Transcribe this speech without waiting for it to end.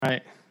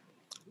Right.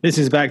 This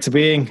is Back to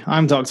Being.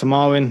 I'm Dr.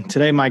 Marwin.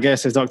 Today, my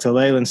guest is Dr.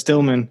 Leyland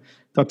Stillman.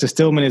 Dr.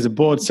 Stillman is a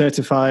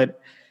board-certified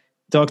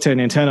doctor in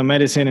internal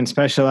medicine and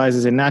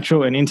specializes in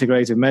natural and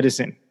integrative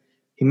medicine.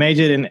 He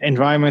majored in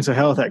environmental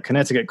health at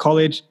Connecticut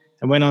College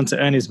and went on to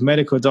earn his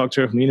medical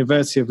doctorate from the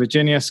University of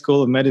Virginia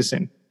School of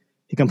Medicine.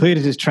 He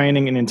completed his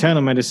training in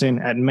internal medicine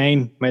at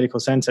Maine Medical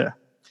Center.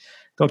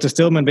 Dr.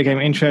 Stillman became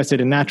interested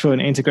in natural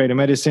and integrative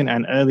medicine at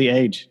an early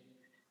age.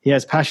 He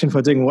has passion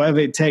for doing whatever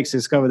it takes to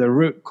discover the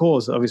root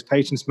cause of his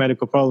patients'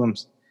 medical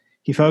problems.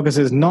 He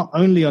focuses not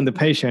only on the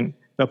patient,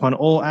 but upon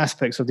all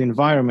aspects of the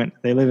environment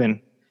they live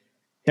in.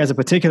 He has a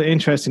particular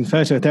interest in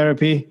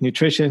phototherapy,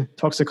 nutrition,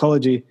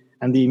 toxicology,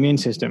 and the immune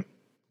system.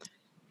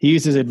 He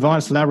uses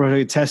advanced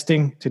laboratory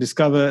testing to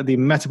discover the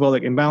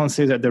metabolic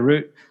imbalances at the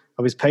root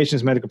of his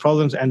patients' medical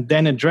problems and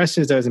then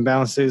addresses those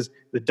imbalances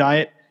with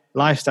diet,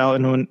 lifestyle,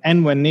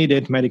 and when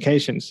needed,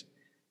 medications.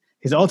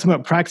 His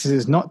ultimate practice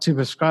is not to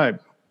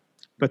prescribe,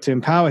 but to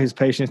empower his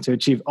patients to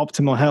achieve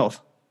optimal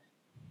health.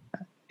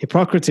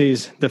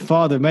 Hippocrates, the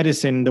father of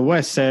medicine in the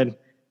West, said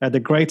that the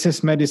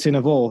greatest medicine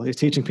of all is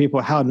teaching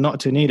people how not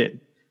to need it.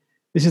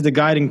 This is the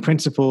guiding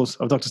principles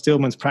of Dr.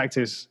 Stillman's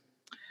practice.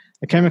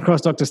 I came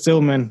across Dr.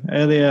 Stillman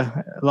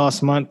earlier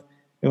last month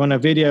when a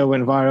video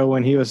went viral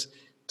when he was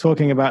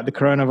talking about the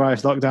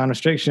coronavirus lockdown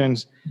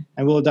restrictions,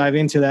 and we'll dive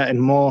into that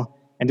and more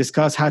and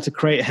discuss how to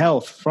create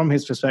health from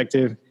his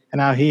perspective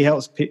and how he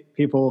helps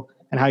people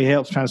and how he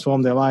helps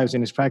transform their lives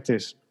in his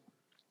practice.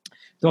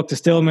 Dr.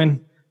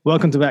 Stillman,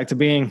 welcome to Back to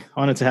Being.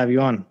 Honored to have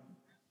you on.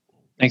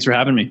 Thanks for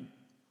having me.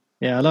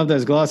 Yeah, I love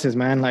those glasses,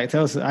 man. Like,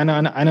 tell us. I know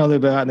a little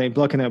bit about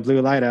blocking that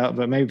blue light out,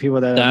 but maybe people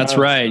that that's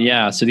right.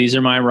 Yeah. So these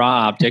are my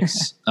raw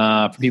optics.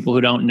 For people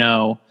who don't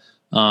know,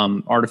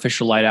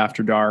 artificial light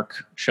after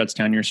dark shuts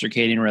down your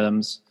circadian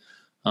rhythms.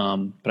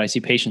 But I see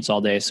patients all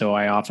day, so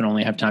I often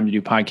only have time to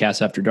do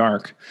podcasts after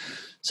dark.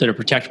 So to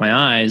protect my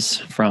eyes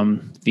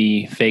from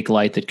the fake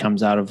light that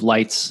comes out of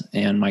lights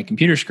and my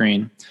computer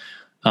screen,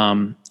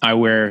 I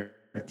wear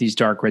these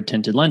dark red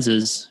tinted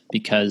lenses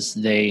because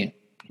they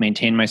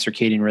maintain my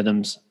circadian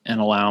rhythms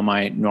and allow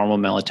my normal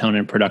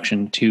melatonin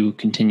production to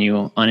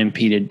continue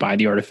unimpeded by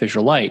the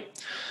artificial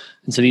light.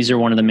 And so these are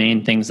one of the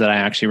main things that I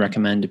actually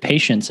recommend to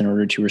patients in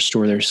order to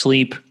restore their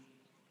sleep,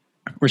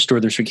 restore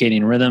their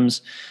circadian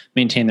rhythms,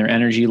 maintain their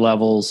energy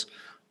levels,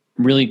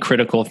 really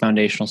critical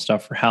foundational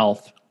stuff for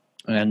health.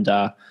 And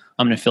I'm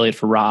an affiliate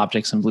for Raw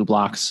Optics and Blue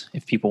Blocks.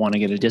 If people want to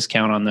get a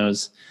discount on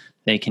those,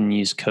 they can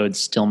use code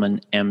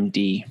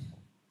StillmanMD.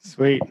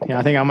 Sweet. Yeah,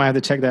 I think I might have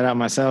to check that out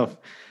myself.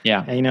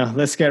 Yeah. And,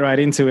 let's get right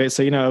into it.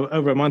 So,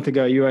 over a month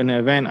ago, you were in an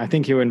event. I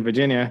think you were in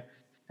Virginia,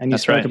 and you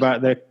spoke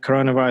about the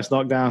coronavirus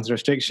lockdowns,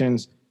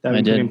 restrictions that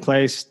have been put in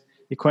place.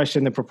 You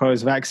questioned the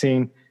proposed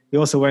vaccine. You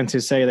also went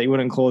to say that you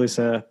wouldn't call this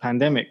a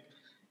pandemic.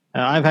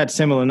 I've had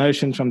similar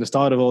notions from the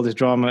start of all this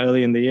drama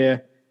early in the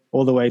year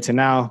all the way to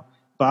now.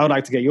 But I would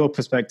like to get your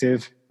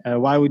perspective.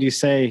 Why would you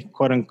say,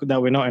 quote unquote,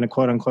 that we're not in a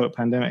quote unquote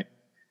pandemic?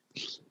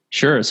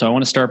 Sure. So I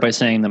want to start by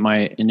saying that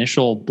my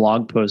initial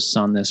blog posts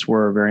on this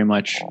were very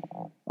much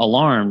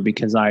alarmed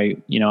because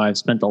I've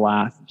spent the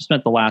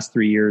last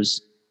 3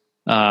 years,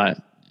 at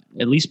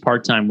least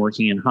part-time,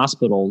 working in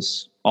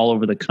hospitals all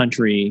over the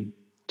country,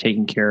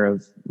 taking care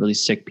of really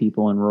sick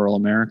people in rural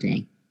America.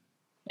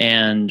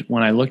 And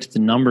when I looked at the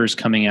numbers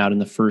coming out in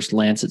the first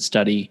Lancet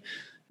study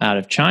out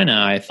of China,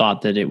 I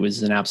thought that it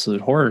was an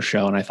absolute horror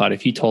show. And I thought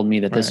if you told me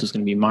that this was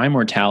going to be my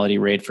mortality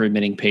rate for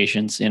admitting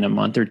patients in a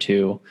month or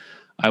two,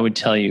 I would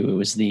tell you it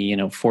was the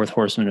fourth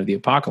horseman of the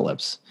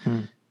apocalypse.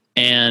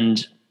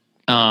 And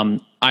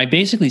I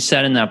basically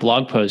said in that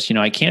blog post,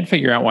 I can't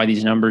figure out why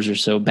these numbers are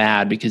so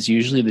bad because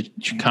usually the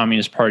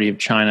Communist Party of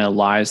China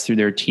lies through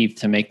their teeth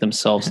to make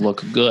themselves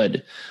look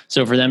good.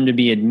 So for them to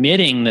be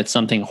admitting that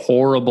something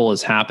horrible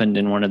has happened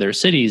in one of their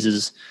cities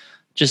is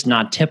just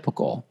not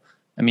typical.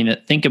 I mean,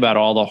 think about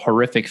all the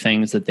horrific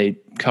things that they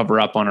cover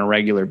up on a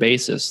regular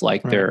basis,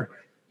 like their,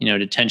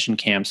 detention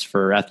camps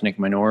for ethnic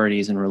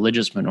minorities and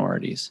religious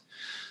minorities.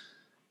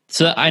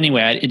 So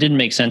anyway, it didn't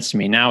make sense to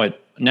me. Now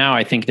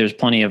I think there's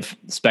plenty of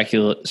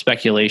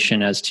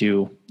speculation as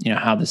to,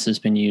 how this has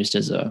been used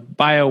as a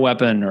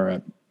bioweapon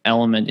or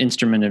an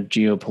instrument of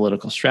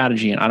geopolitical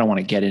strategy. And I don't want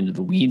to get into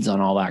the weeds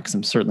on all that because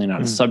I'm certainly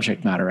not a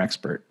subject matter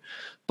expert.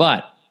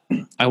 But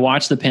I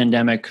watched the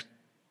pandemic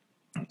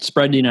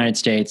spread to the United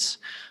States,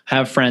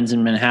 have friends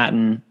in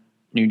Manhattan,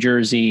 New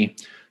Jersey,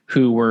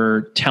 who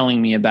were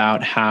telling me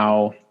about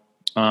how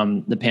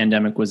the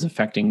pandemic was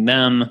affecting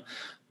them,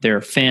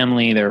 their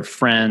family, their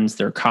friends,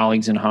 their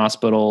colleagues in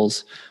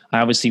hospitals. I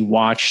obviously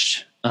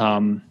watched,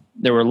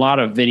 there were a lot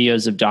of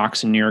videos of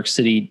docs in New York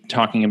City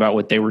talking about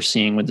what they were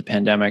seeing with the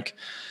pandemic.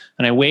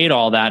 And I weighed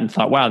all that and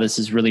thought, wow, this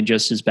is really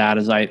just as bad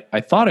as I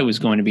thought it was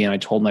going to be. And I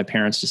told my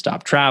parents to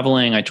stop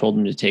traveling. I told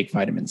them to take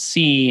vitamin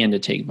C and to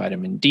take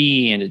vitamin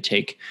D and to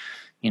take,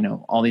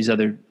 all these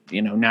other,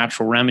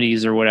 natural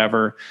remedies or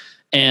whatever.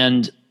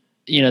 And,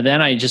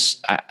 then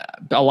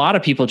a lot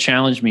of people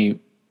challenged me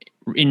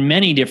in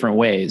many different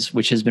ways,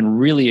 which has been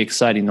really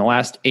exciting. The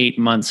last 8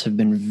 months have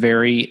been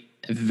very,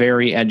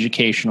 very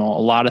educational.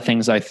 A lot of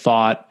things I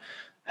thought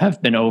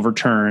have been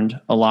overturned.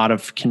 A lot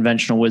of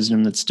conventional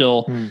wisdom that's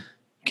still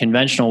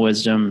conventional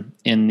wisdom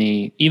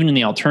even in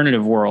the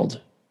alternative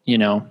world,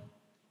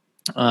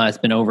 it's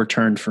been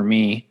overturned for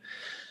me.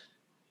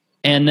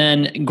 And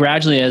then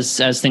gradually,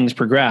 as things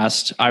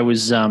progressed, I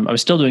was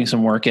still doing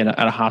some work at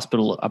a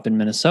hospital up in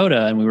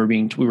Minnesota, and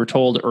we were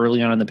told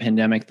early on in the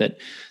pandemic that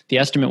the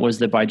estimate was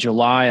that by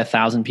July,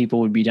 1,000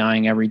 people would be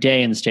dying every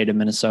day in the state of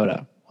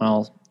Minnesota.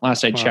 Well,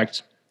 last I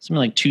checked, something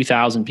like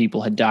 2,000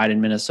 people had died in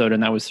Minnesota,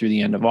 and that was through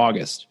the end of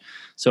August.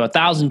 So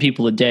 1,000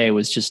 people a day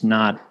was just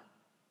not.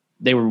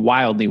 They were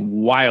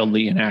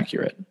wildly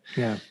inaccurate.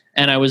 Yeah.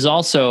 And I was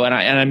also,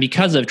 and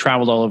because I've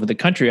traveled all over the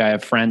country, I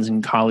have friends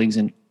and colleagues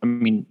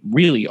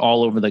really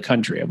all over the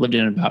country. I've lived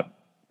in about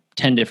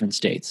 10 different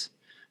states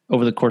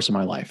over the course of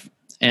my life.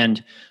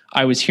 And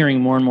I was hearing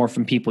more and more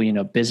from people,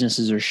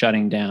 businesses are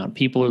shutting down.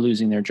 People are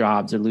losing their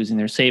jobs. They're losing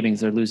their savings.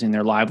 They're losing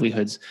their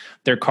livelihoods.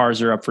 Their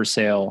cars are up for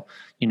sale.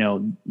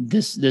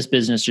 This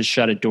business just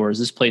shut its doors.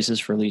 This place is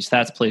for lease.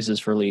 That place is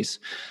for lease.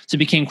 So it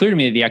became clear to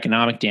me that the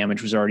economic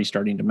damage was already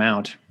starting to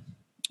mount.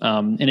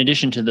 In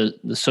addition to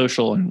the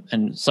social and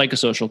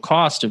psychosocial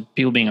cost of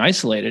people being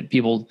isolated,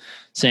 people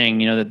saying,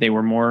 that they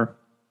were more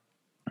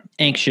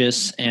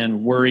anxious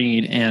and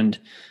worried and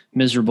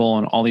miserable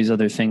and all these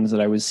other things that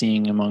I was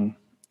seeing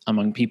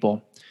among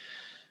people.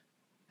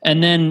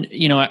 And then,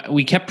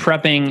 we kept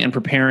prepping and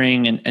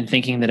preparing and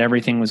thinking that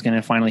everything was going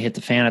to finally hit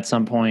the fan at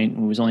some point.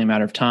 It was only a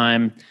matter of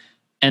time.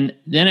 And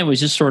then it was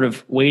just sort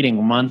of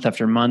waiting month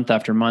after month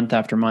after month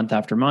after month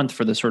after month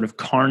for the sort of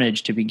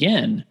carnage to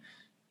begin.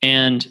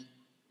 And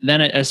then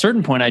at a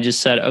certain point, I just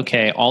said,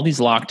 okay, all these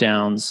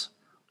lockdowns,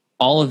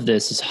 all of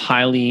this is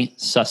highly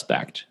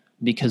suspect,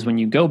 because when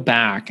you go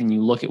back and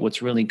you look at what's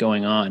really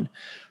going on,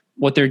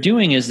 what they're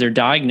doing is they're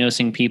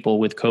diagnosing people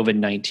with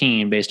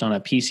COVID-19 based on a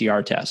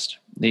PCR test.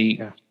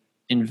 The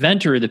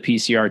inventor of the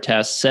PCR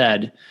test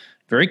said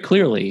very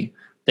clearly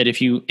that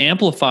if you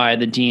amplify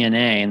the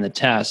DNA in the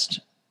test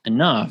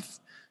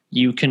enough,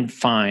 you can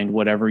find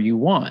whatever you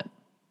want.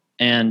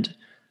 And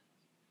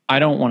I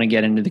don't want to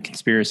get into the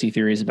conspiracy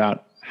theories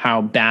about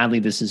how badly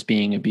this is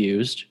being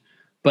abused.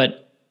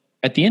 But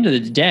at the end of the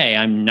day,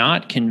 I'm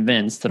not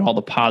convinced that all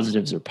the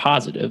positives are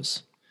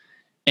positives.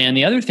 And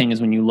the other thing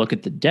is, when you look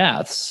at the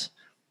deaths,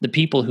 the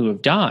people who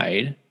have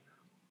died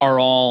are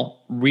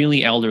all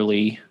really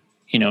elderly,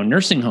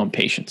 nursing home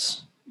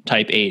patients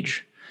type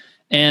age.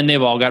 And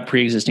they've all got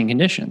pre-existing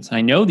conditions. I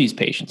know these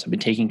patients. I've been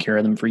taking care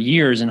of them for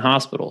years in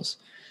hospitals.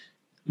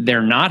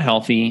 They're not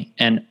healthy.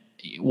 And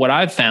what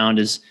I've found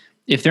is,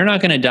 if they're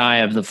not going to die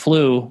of the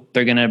flu,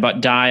 they're going to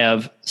die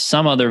of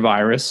some other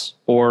virus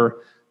or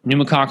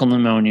pneumococcal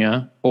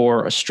pneumonia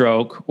or a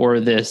stroke or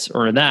this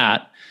or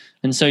that.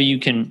 And so you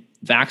can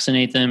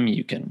vaccinate them.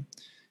 You can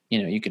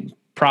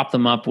prop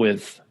them up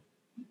with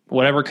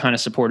whatever kind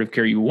of supportive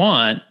care you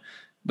want,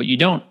 but you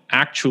don't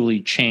actually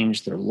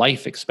change their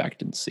life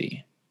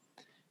expectancy.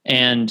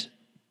 And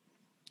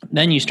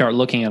then you start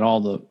looking at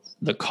all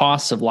the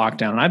costs of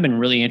lockdown. And I've been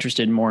really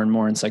interested more and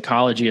more in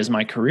psychology as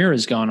my career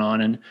has gone on.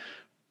 And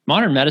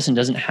modern medicine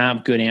doesn't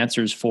have good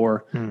answers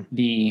for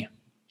the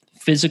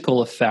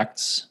physical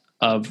effects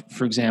of,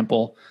 for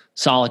example,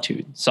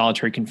 solitude,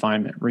 solitary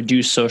confinement,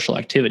 reduced social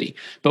activity.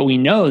 But we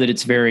know that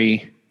it's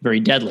very, very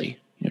deadly.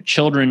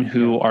 Children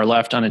who are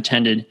left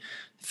unattended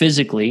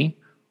physically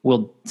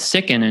will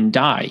sicken and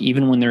die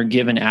even when they're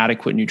given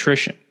adequate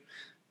nutrition.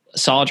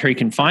 Solitary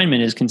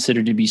confinement is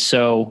considered to be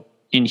so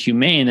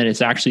inhumane that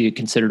it's actually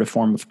considered a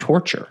form of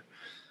torture.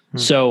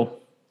 So,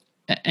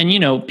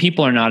 and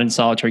people are not in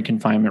solitary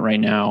confinement right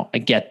now. I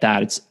get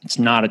that. It's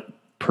not a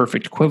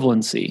perfect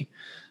equivalency,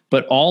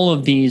 but all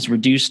of these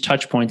reduced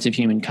touch points of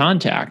human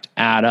contact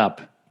add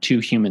up to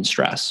human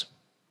stress.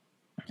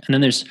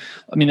 And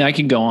then I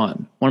could go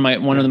on. One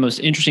of the most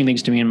interesting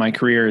things to me in my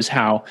career is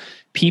how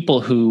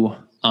people who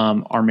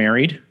are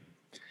married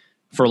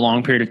for a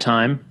long period of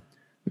time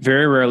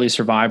very rarely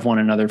survive one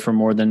another for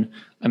more than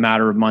a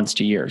matter of months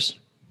to years.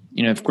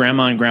 If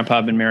grandma and grandpa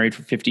have been married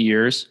for 50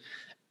 years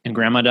and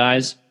grandma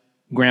dies,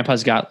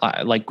 grandpa's got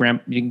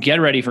you can get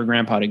ready for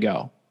grandpa to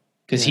go,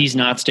 because he's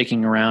not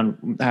sticking around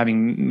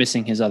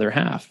missing his other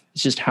half.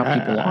 It's just how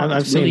people are.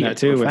 I've seen that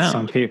too with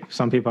some people.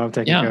 Some people I've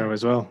taken care of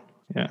as well.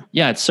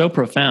 Yeah, it's so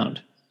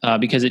profound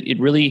because it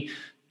really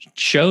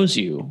shows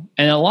you.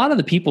 And a lot of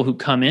the people who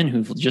come in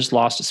who've just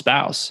lost a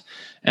spouse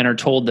and are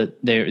told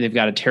that they've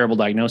got a terrible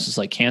diagnosis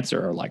like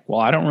cancer are like, well,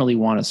 I don't really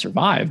want to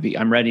survive.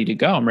 I'm ready to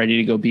go. I'm ready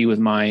to go be with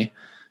my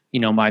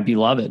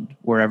beloved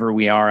wherever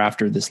we are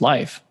after this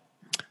life.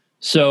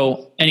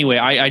 So anyway,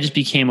 I just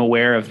became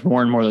aware of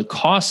more and more the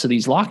costs of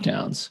these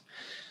lockdowns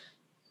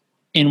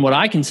in what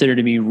I consider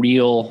to be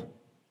real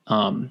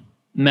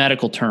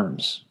medical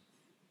terms,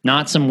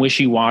 not some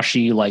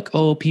wishy-washy like,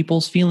 oh,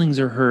 people's feelings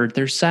are hurt,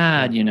 they're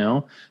sad,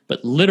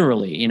 but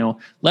literally,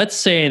 let's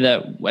say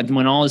that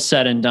when all is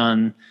said and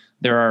done,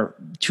 there are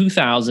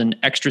 2,000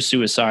 extra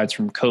suicides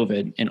from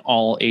COVID in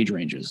all age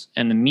ranges.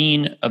 And the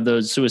mean of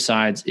those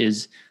suicides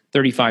is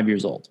 35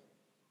 years old.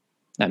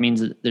 That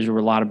means that there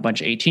were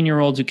bunch of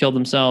 18-year-olds who killed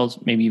themselves,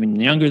 maybe even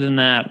younger than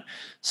that,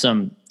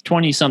 some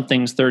 20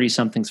 somethings, 30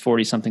 somethings,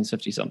 40 somethings,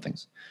 50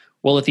 somethings.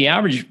 Well, if the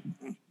average,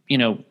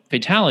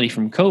 fatality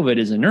from COVID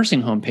is a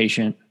nursing home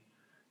patient,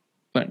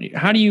 but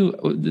how do you,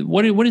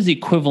 what is the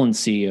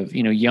equivalency of,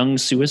 young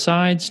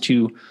suicides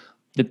to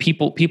the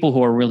people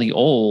who are really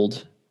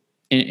old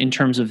in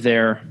terms of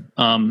their,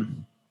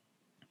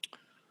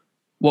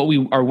 what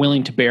we are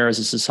willing to bear as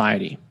a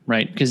society,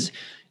 right? Because,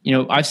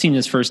 I've seen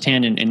this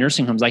firsthand in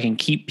nursing homes. I can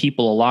keep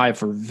people alive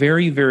for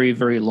very, very,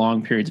 very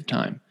long periods of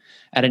time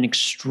at an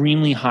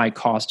extremely high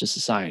cost to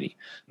society.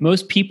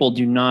 Most people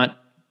do not,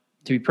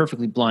 to be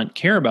perfectly blunt,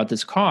 care about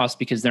this cost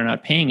because they're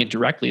not paying it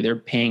directly. They're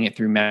paying it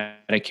through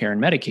Medicare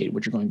and Medicaid,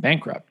 which are going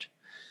bankrupt.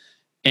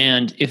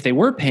 And if they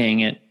were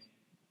paying it,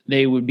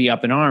 they would be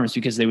up in arms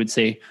because they would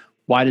say,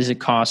 why does it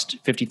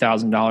cost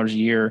 $50,000 a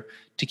year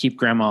to keep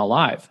grandma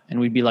alive? And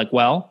we'd be like,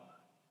 well,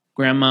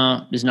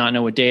 grandma does not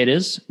know what day it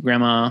is.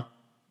 Grandma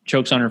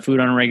chokes on her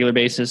food on a regular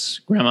basis.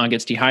 Grandma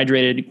gets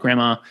dehydrated.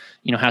 Grandma,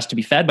 has to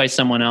be fed by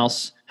someone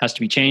else, has to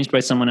be changed by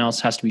someone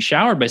else, has to be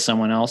showered by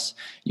someone else.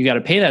 You got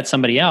to pay that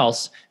somebody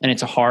else. And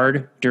it's a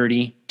hard,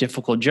 dirty,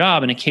 difficult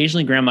job. And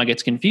occasionally grandma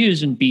gets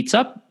confused and beats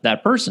up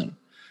that person.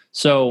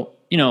 So,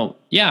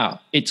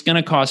 it's going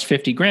to cost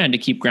 $50,000 to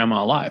keep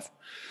grandma alive.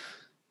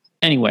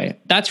 Anyway,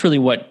 that's really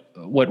what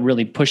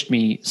really pushed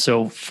me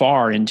so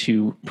far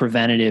into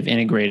preventative,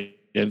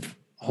 integrative,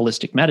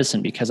 holistic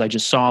medicine, because I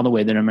just saw the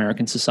way that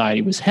American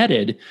society was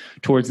headed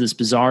towards this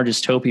bizarre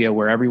dystopia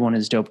where everyone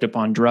is doped up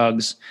on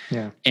drugs.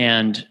 Yeah.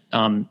 And,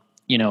 and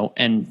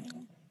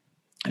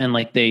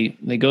like they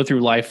go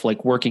through life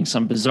like working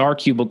some bizarre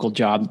cubicle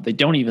job that they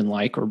don't even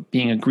like, or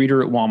being a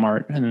greeter at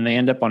Walmart, and then they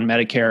end up on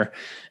Medicare,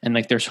 and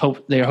like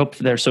they hope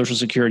their Social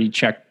Security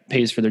check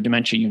pays for their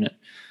dementia unit.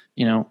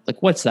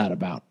 What's that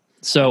about?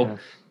 So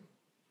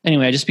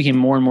anyway, I just became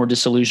more and more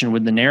disillusioned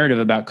with the narrative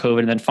about COVID.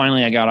 And then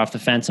finally I got off the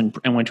fence and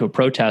went to a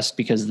protest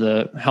because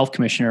the health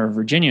commissioner of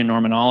Virginia,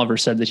 Norman Oliver,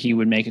 said that he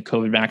would make a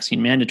COVID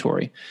vaccine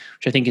mandatory,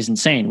 which I think is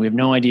insane. We have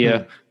no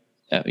idea,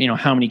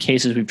 how many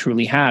cases we've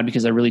truly had,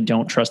 because I really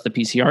don't trust the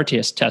PCR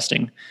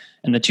testing.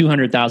 And the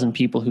 200,000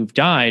 people who've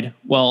died,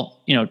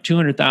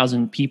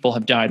 200,000 people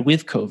have died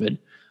with COVID.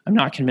 I'm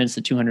not convinced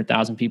that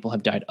 200,000 people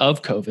have died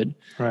of COVID.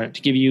 Right.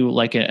 To give you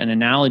like an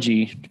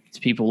analogy to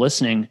people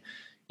listening,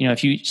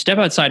 if you step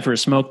outside for a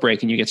smoke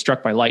break and you get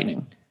struck by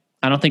lightning,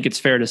 I don't think it's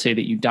fair to say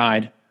that you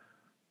died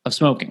of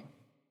smoking.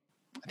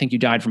 I think you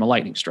died from a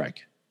lightning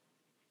strike.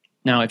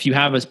 Now, if you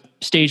have a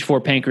stage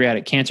 4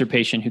 pancreatic cancer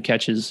patient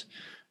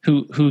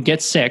who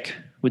gets sick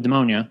with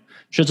pneumonia,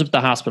 shows up at the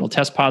hospital,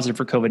 tests positive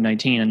for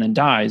COVID-19, and then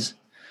dies,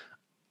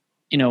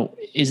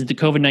 is it the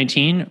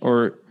COVID-19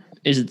 or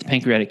is it the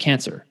pancreatic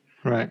cancer?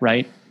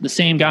 Right. The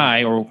same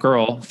guy or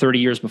girl 30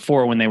 years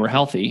before, when they were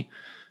healthy,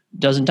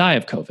 doesn't die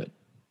of COVID.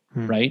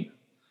 Right.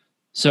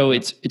 So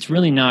it's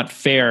really not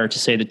fair to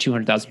say that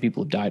 200,000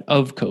 people have died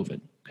of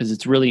COVID, because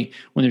it's really,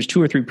 when there's 2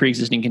 or 3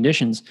 pre-existing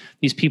conditions,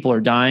 these people are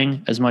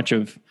dying as much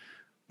of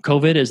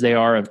COVID as they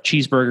are of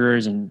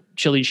cheeseburgers and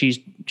chili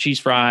cheese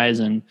fries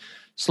and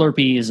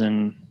Slurpees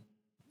and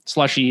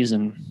slushies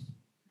and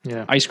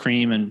ice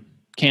cream and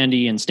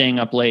candy and staying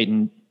up late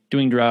and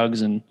doing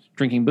drugs and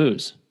drinking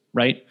booze,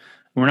 right?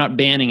 We're not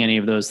banning any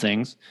of those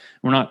things.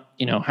 We're not,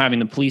 having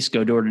the police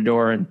go door to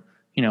door and,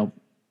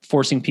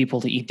 forcing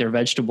people to eat their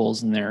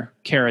vegetables and their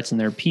carrots and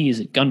their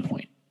peas at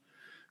gunpoint.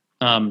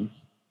 And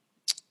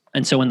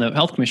so when the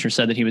health commissioner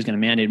said that he was going to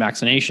mandate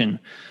vaccination,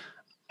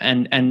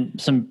 and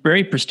some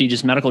very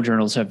prestigious medical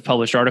journals have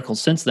published articles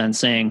since then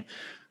saying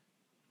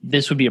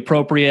this would be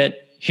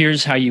appropriate,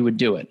 here's how you would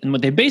do it. And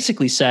what they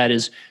basically said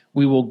is,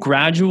 we will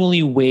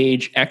gradually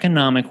wage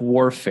economic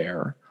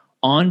warfare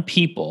on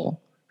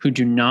people who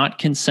do not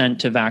consent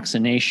to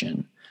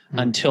vaccination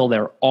until they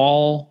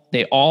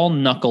all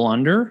knuckle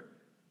under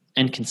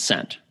and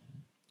consent,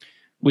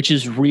 which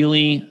is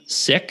really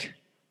sick,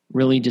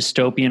 really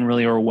dystopian,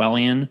 really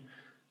Orwellian,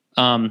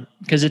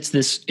 because it's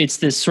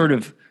this sort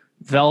of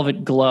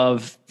velvet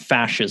glove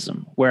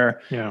fascism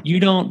where you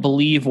don't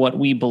believe what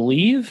we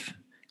believe,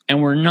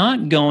 and we're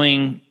not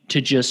going to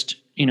just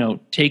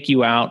take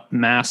you out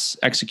mass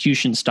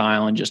execution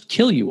style and just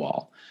kill you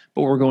all,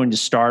 but we're going to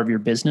starve your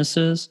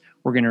businesses.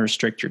 We're going to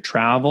restrict your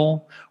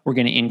travel. We're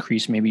going to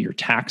increase maybe your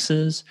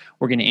taxes.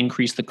 We're going to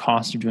increase the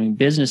cost of doing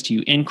business to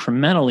you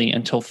incrementally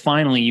until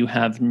finally you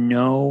have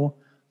no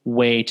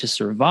way to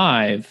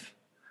survive,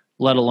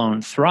 let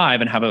alone thrive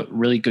and have a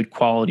really good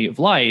quality of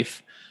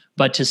life,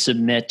 but to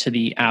submit to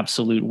the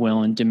absolute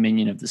will and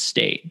dominion of the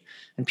state.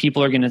 And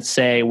people are going to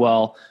say,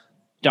 well,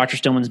 Dr.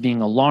 Stillman's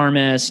being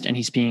alarmist and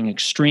he's being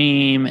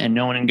extreme and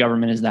no one in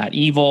government is that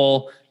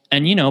evil.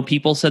 And,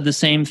 people said the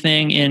same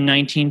thing in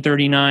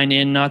 1939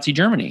 in Nazi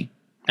Germany.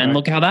 And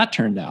look how that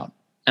turned out.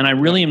 And I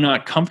really am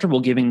not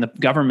comfortable giving the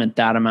government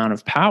that amount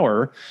of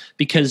power,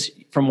 because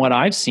from what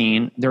I've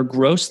seen, they're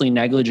grossly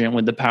negligent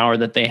with the power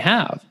that they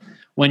have.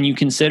 When you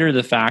consider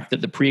the fact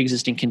that the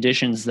pre-existing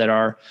conditions that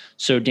are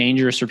so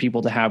dangerous for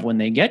people to have when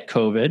they get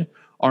COVID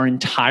are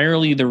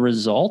entirely the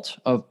result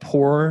of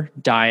poor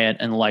diet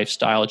and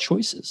lifestyle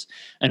choices.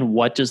 And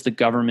what does the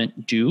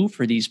government do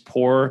for these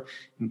poor,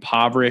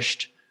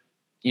 impoverished,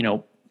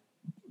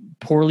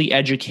 poorly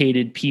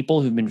educated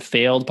people who've been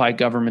failed by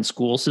government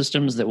school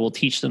systems that will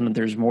teach them that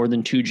there's more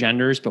than two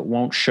genders, but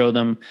won't show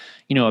them,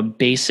 a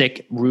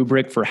basic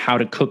rubric for how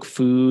to cook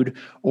food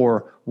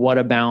or what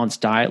a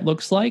balanced diet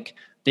looks like.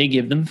 They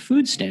give them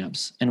food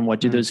stamps. And what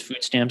do those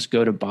food stamps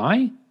go to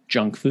buy?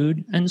 Junk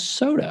food and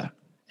soda.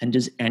 And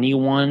does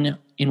anyone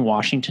in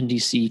Washington,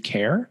 D.C.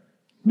 care?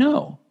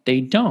 No, they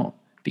don't,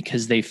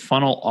 because they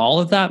funnel all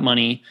of that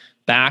money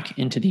back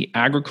into the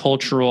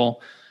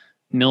agricultural,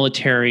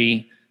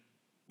 military,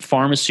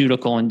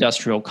 pharmaceutical,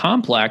 industrial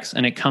complex,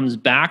 and it comes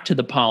back to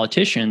the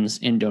politicians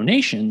in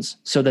donations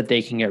so that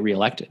they can get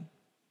reelected.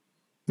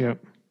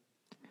 Yep.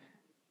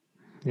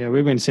 Yeah,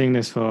 we've been seeing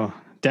this for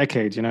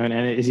decades, and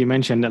as you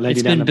mentioned, that led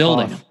you down the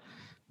path.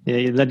 Yeah,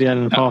 it led you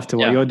down the path to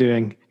what you're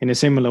doing. In a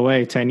similar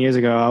way, 10 years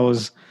ago, I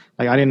was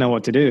like, I didn't know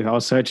what to do. I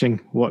was searching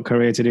what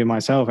career to do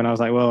myself, and I was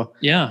like, well,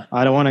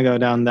 I don't want to go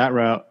down that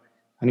route.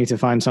 I need to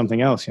find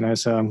something else,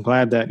 So I'm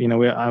glad that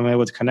I'm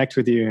able to connect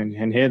with you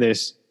and hear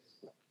this,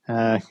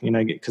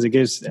 because it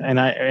gives,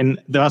 and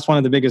that's one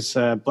of the biggest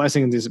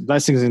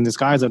blessings in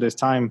disguise of this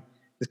time,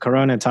 this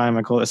Corona time.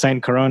 I call it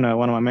Saint Corona.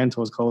 One of my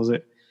mentors calls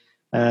it,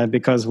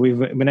 because we've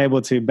been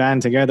able to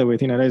band together with,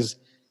 there's,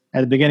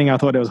 at the beginning I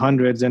thought there was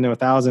hundreds and there were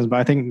thousands, but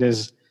I think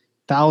there's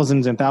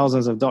thousands and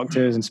thousands of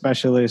doctors and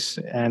specialists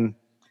and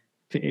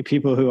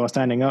people who are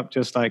standing up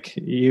just like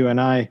you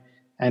and I.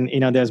 And,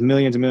 there's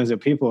millions and millions of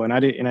people. And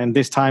and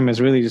this time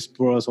has really just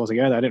brought us all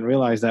together. I didn't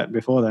realize that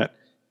before that.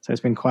 So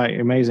it's been quite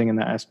amazing in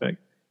that aspect.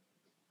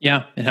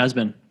 Yeah, it has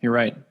been. You're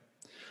right.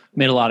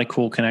 Made a lot of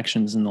cool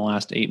connections in the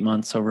last 8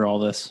 months over all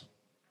this.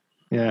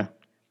 Yeah.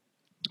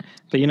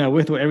 But,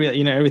 with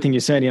everything you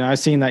said, I've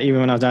seen that even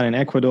when I was down in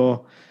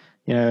Ecuador,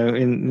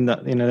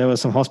 there were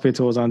some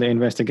hospitals under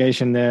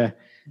investigation there.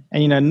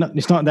 And,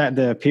 it's not that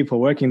the people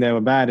working there were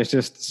bad. It's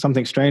just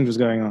something strange was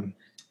going on.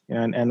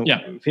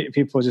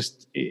 People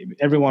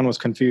everyone was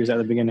confused at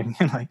the beginning.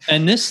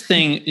 And this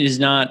thing is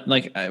not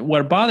like,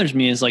 what bothers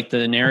me is like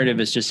the narrative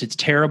is just, it's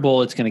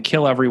terrible. It's going to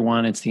kill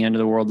everyone. It's the end of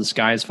the world. The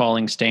sky is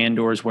falling, stay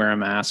indoors, wear a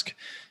mask,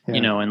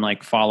 and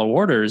like follow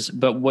orders.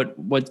 But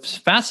what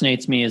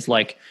fascinates me is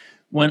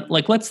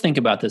let's think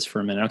about this for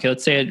a minute. Okay.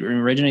 Let's say it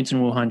originates in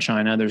Wuhan,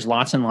 China. There's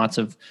lots and lots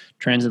of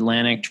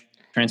transatlantic,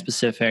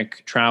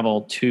 transpacific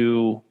travel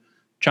to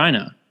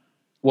China.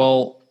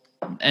 Well,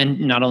 and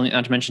not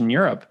to mention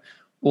Europe.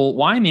 Well,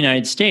 why in the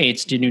United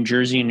States did New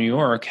Jersey and New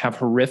York have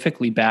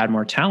horrifically bad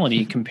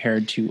mortality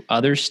compared to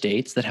other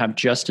states that have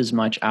just as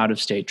much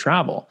out-of-state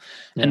travel?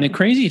 Yeah. And the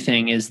crazy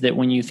thing is that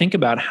when you think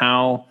about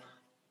how,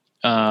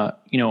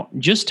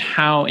 just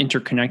how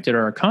interconnected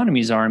our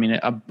economies are, I mean,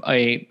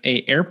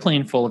 a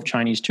airplane full of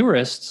Chinese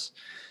tourists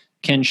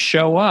can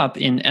show up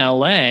in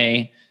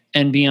LA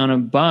and be on a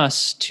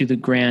bus to the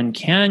Grand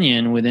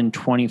Canyon within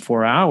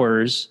 24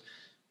 hours,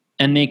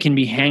 and they can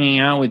be hanging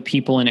out with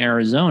people in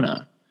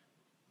Arizona.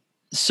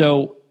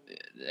 So,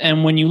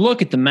 and when you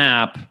look at the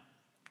map,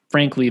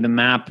 frankly, the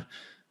map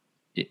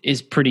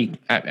is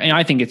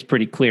I think it's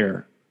pretty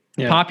clear.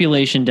 Yeah.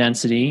 Population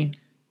density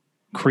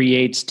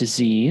creates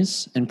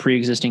disease and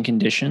pre-existing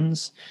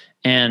conditions,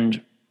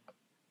 and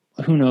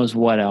who knows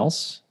what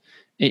else.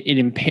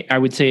 I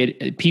would say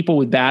people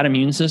with bad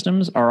immune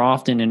systems are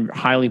often in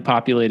highly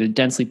populated,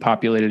 densely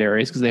populated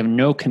areas because they have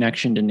no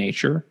connection to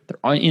nature.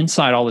 They're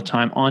inside all the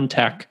time on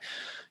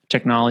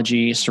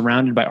technology,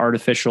 surrounded by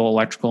artificial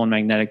electrical and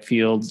magnetic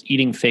fields,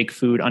 eating fake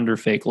food under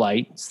fake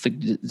light.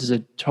 This is a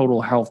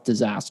total health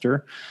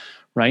disaster,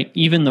 right?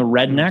 Even the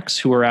rednecks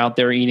who are out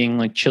there eating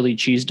like chili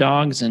cheese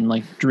dogs and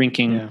like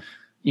drinking,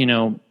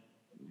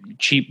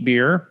 cheap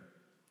beer.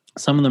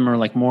 Some of them are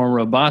like more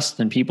robust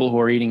than people who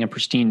are eating a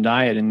pristine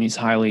diet in these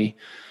highly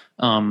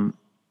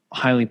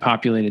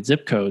populated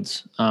zip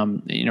codes,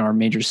 our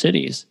major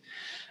cities.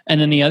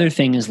 And then the other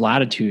thing is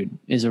latitude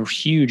is a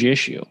huge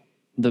issue.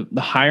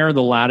 The higher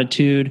the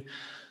latitude,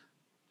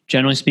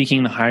 generally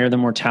speaking, the higher the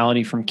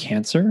mortality from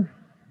cancer.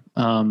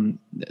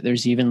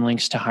 There's even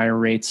links to higher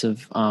rates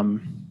of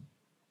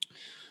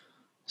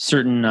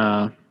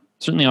certainly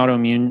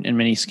autoimmune and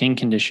many skin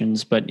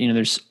conditions. But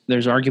there's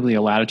arguably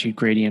a latitude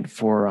gradient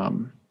for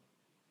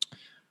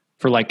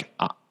like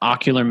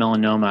ocular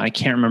melanoma. I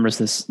can't remember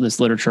this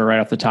literature right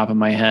off the top of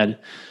my head,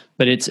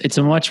 but it's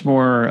a much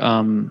more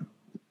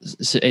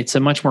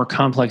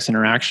complex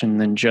interaction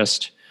than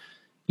just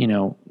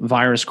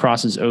virus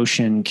crosses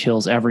ocean,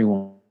 kills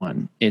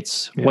everyone.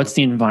 It's what's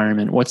the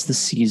environment, what's the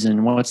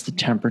season, what's the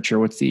temperature,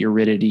 what's the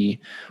aridity,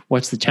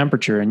 what's the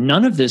temperature, and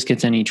none of this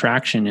gets any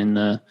traction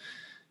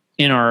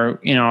in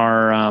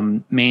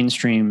our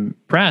mainstream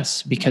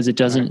press because it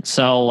doesn't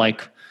sell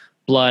like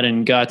blood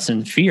and guts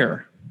and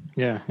fear.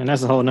 Yeah, and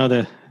that's a whole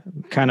nother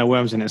kind of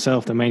worms in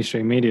itself, the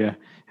mainstream media,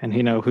 and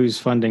who's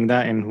funding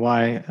that and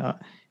why,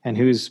 and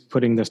who's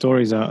putting the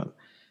stories out.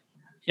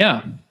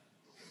 Yeah.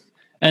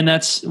 And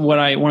that's one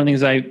of the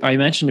things I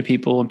mention to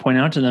people and point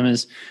out to them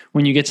is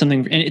when you get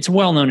something, and it's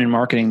well known in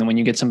marketing that when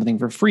you get something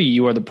for free,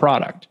 you are the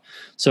product.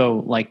 So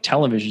like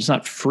television, it's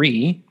not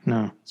free.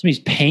 No. Somebody's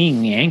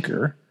paying the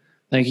anchor.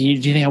 Like,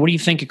 what do you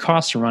think it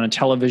costs to run a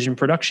television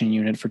production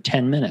unit for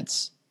 10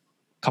 minutes?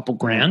 couple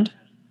grand.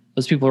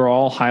 Those people are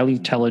all highly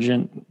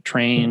intelligent,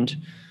 trained.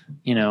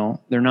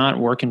 They're not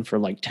working for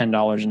like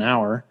 $10 an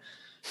hour.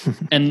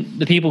 And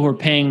the people who are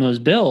paying those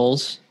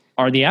bills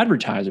are the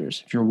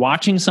advertisers. If you're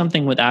watching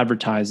something with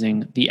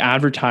advertising, the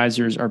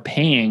advertisers are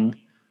paying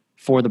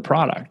for the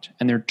product,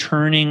 and they're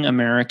turning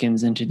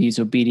Americans into these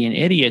obedient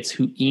idiots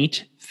who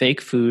eat fake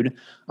food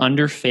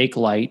under fake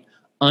light,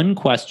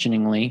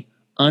 unquestioningly,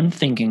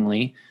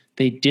 unthinkingly.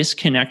 They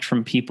disconnect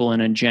from people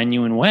in a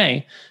genuine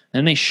way.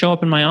 And they show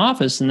up in my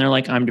office and they're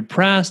like, I'm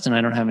depressed and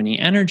I don't have any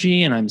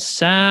energy and I'm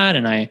sad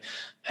and I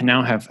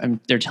now have,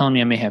 they're telling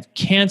me I may have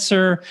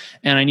cancer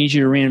and I need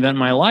you to reinvent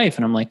my life.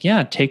 And I'm like,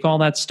 yeah, take all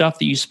that stuff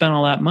that you spent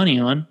all that money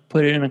on,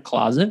 put it in a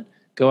closet,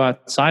 go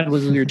outside,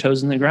 wiggle your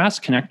toes in the grass,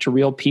 connect to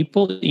real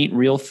people, eat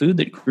real food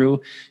that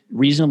grew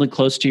reasonably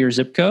close to your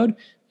zip code,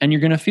 and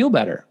you're going to feel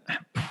better.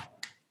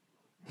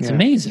 It's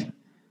amazing.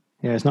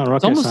 Yeah, it's not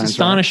rocket science. It's almost science,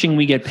 astonishing, right?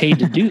 We get paid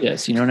to do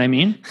this. You know what I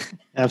mean?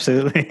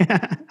 Absolutely.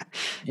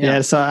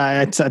 Yeah. So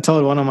I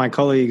told one of my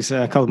colleagues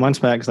a couple of months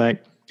back,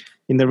 like,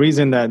 in the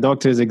reason that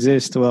doctors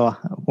exist, well,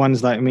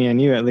 ones like me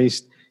and you at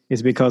least,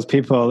 is because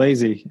people are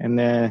lazy, and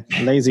they're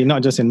lazy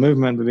not just in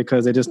movement, but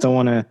because they just don't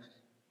want to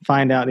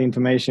find out the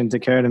information to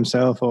care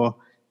themselves, or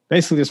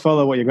basically just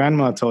follow what your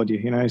grandma told you.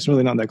 It's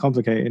really not that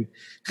complicated.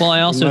 Well,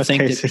 I also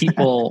think that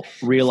people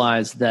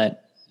realize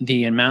that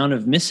the amount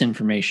of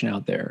misinformation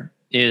out there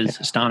is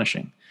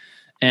astonishing.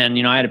 And,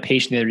 I had a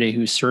patient the other day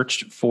who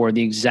searched for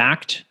the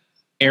exact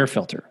air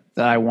filter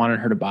that I wanted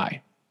her to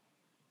buy.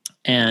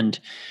 And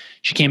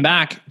she came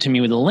back to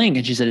me with a link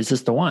and she said, is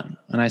this the one?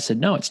 And I said,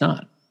 no, it's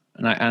not.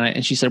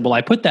 And she said, well,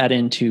 I put that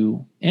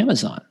into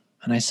Amazon.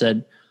 And I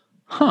said,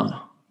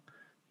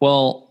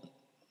 well,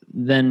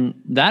 then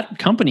that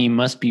company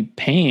must be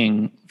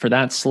paying for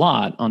that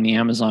slot on the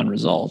Amazon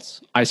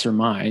results, I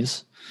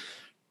surmise.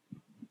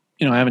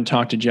 I haven't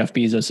talked to Jeff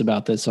Bezos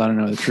about this, so I don't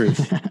know the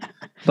truth.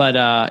 But,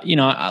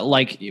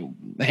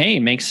 hey,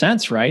 it makes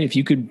sense, right? If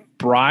you could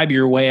bribe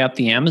your way up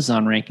the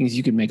Amazon rankings,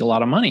 you could make a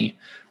lot of money.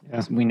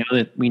 Yeah.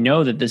 We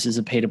know that this is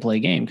a pay-to-play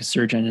game because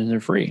search engines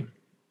are free.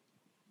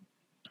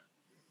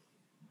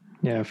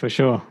 Yeah, for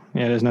sure.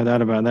 Yeah, there's no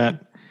doubt about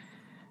that.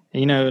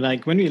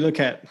 Like when we look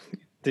at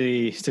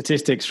the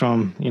statistics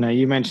from, you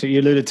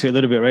alluded to a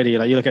little bit already,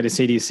 like you look at the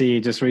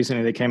CDC, just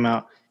recently they came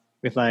out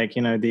with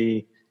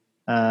the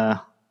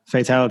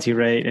fatality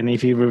rate. And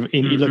if you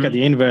look at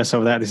the inverse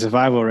of that, the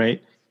survival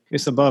rate,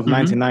 it's above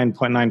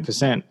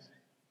 99.9%.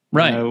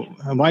 Right.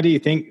 And why do you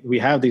think we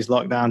have these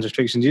lockdowns,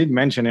 restrictions? You did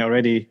mention it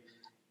already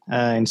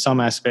in some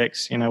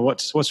aspects.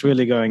 What's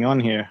really going on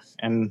here?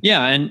 And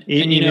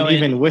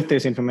even with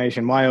this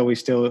information, why are we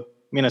still,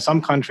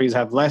 some countries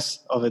have less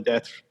of a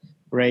death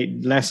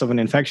rate, less of an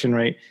infection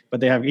rate, but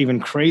they have even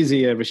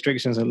crazier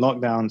restrictions and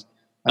lockdowns.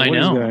 I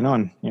know. What is going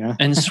on?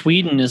 And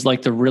Sweden is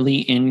like the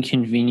really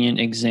inconvenient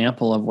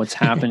example of what's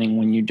happening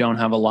when you don't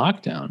have a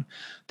lockdown.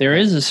 There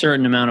is a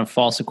certain amount of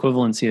false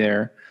equivalency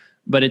there,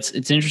 but it's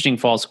interesting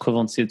false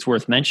equivalency. It's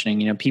worth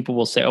mentioning. People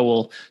will say, "Oh,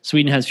 well,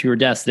 Sweden has fewer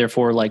deaths,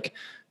 therefore, like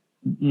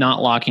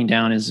not locking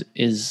down is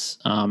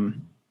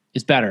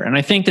better." And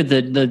I think that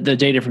the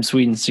data from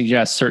Sweden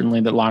suggests certainly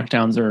that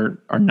lockdowns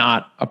are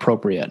not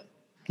appropriate.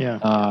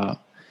 Yeah.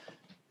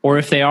 Or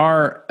if they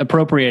are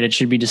appropriate, it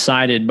should be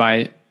decided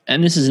by.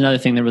 And this is another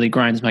thing that really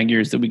grinds my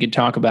gears that we could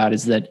talk about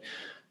is that,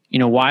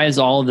 why is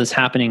all of this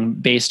happening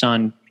based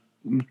on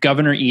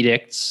governor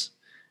edicts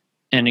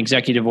and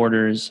executive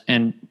orders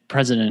and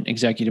president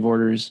executive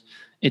orders?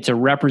 It's a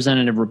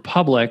representative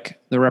republic.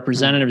 The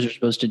representatives are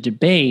supposed to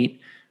debate.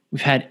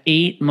 We've had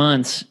 8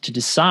 months to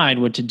decide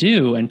what to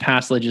do and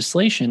pass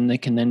legislation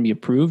that can then be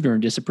approved or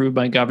disapproved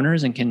by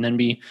governors and can then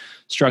be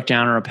struck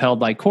down or upheld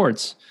by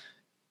courts.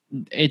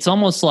 It's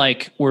almost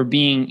like we're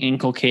being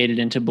inculcated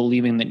into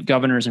believing that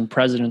governors and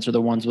presidents are the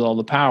ones with all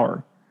the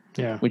power,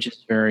 which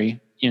is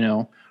very,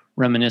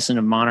 reminiscent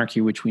of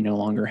monarchy, which we no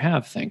longer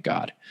have, thank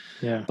God.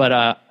 Yeah. But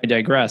I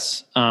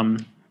digress.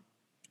 What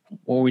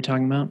were we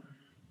talking about?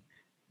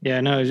 Yeah,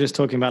 no, I was just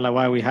talking about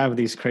why we have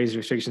these crazy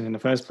restrictions in the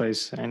first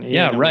place. And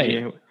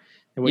right.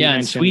 What you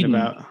mentioned Sweden.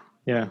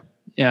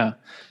 Yeah.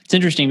 It's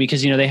interesting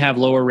because, they have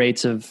lower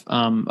rates of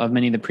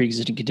many of the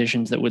pre-existing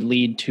conditions that would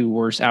lead to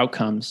worse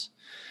outcomes.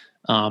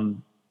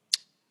 And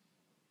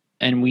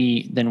than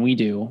we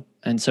do.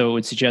 And so it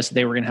would suggest that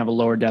they were going to have a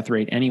lower death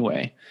rate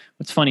anyway.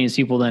 What's funny is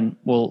people then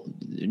will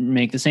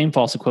make the same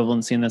false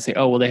equivalency and they'll say,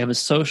 oh, well, they have a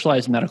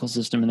socialized medical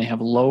system and they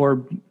have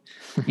lower,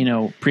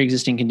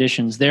 pre-existing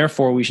conditions.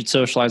 Therefore, we should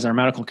socialize our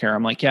medical care.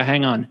 I'm like, yeah,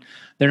 hang on.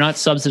 They're not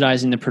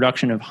subsidizing the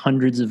production of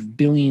hundreds of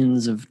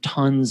billions of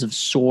tons of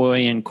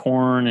soy and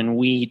corn and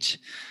wheat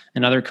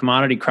and other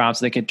commodity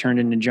crops that get turned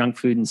into junk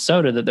food and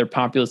soda that their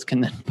populace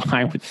can then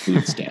buy with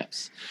food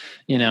stamps.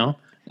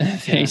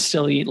 They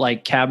still eat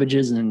like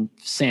cabbages and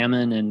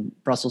salmon and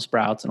Brussels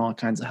sprouts and all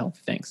kinds of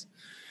healthy things.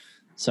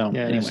 So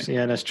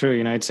anyway, that's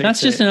true. That's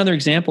just another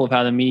example of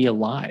how the media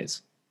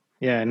lies.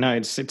 Yeah, no,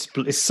 it's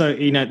so,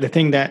 the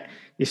thing that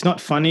it's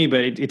not funny, but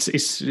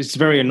it's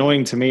very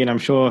annoying to me. And I'm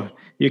sure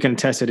you can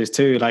attest to this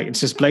too. Like it's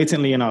just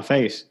blatantly in our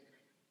face.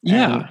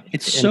 Yeah.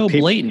 It's so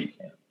blatant.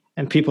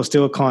 and people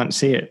still can't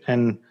see it.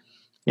 And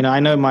I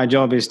know my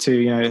job is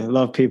to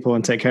love people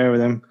and take care of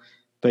them,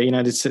 but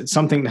it's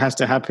something that has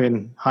to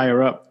happen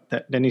higher up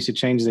that needs to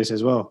change this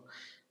as well.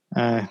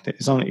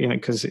 It's only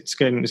because it's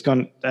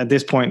gone at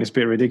this point. It's a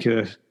bit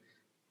ridiculous.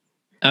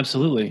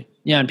 Absolutely,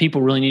 yeah, and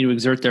people really need to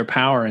exert their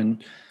power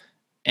and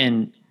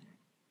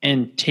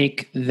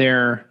take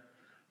the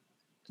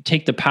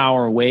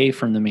power away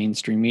from the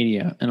mainstream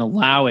media and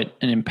allow it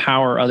and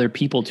empower other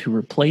people to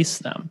replace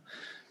them,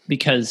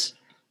 because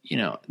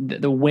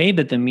the way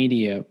that the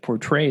media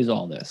portrays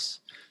all this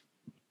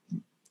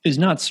is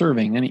not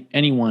serving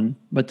anyone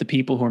but the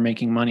people who are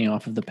making money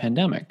off of the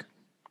pandemic.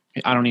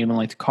 I don't even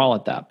like to call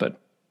it that, but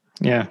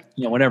yeah,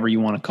 whatever you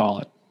want to call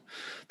it,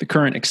 the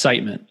current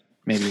excitement,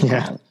 maybe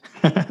we'll call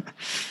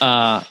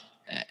it.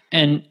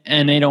 And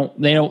they don't,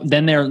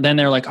 then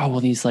they're like, oh, well,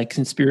 these like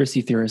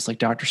conspiracy theorists like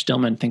Dr.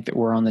 Stillman think that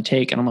we're on the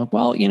take. And I'm like,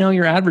 well,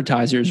 your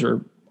advertisers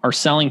are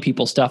selling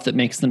people stuff that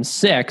makes them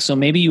sick. So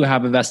maybe you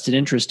have a vested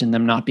interest in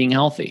them not being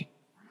healthy.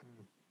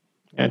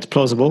 Yeah, it's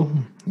plausible.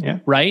 Yeah.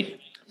 Right.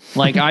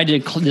 Like I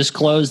did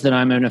disclose that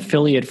I'm an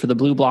affiliate for the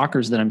blue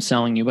blockers that I'm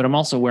selling you, but I'm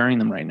also wearing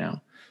them right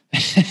now.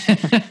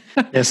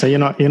 Yeah. So you're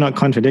not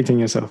contradicting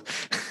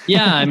yourself.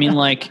 Yeah. I mean,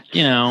 like,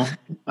 I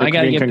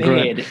got to get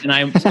paid and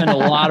I spend a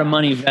lot of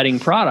money vetting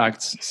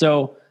products.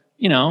 So,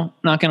 not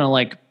going to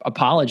like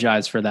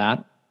apologize for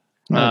that.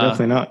 No,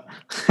 definitely not.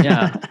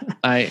 Yeah.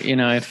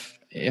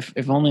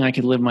 If only I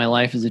could live my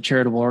life as a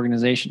charitable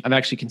organization. I've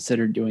actually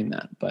considered doing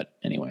that, but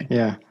anyway.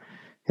 Yeah.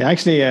 Yeah.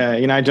 Actually,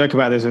 I joke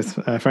about this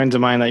with friends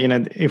of mine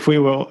that, if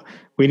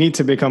we need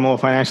to become more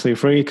financially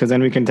free, because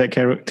then we can take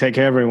care of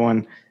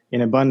everyone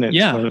in abundance.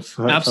 Yeah,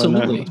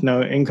 absolutely. For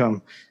no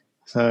income.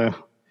 So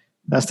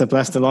that's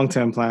the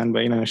long-term plan,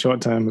 but short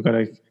term, we've got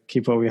to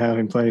keep what we have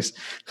in place.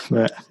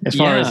 But as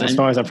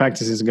far as our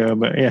practices go,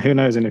 but yeah, who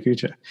knows in the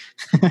future?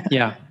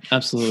 Yeah,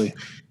 absolutely.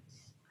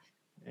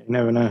 You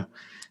never know.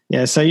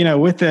 Yeah. So,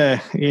 with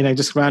the,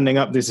 just rounding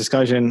up this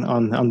discussion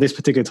on this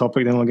particular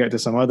topic, then we'll get to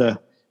some other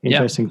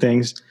interesting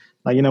things.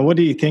 Like, what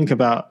do you think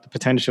about the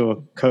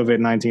potential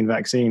COVID-19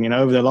 vaccine?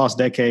 Over the last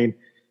decade,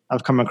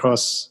 I've come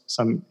across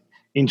some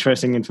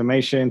interesting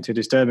information to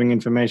disturbing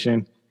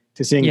information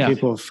to seeing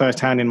people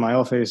firsthand in my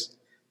office,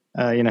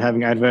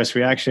 having adverse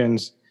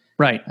reactions.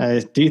 Right.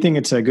 Do you think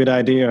it's a good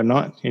idea or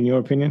not, in your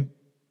opinion?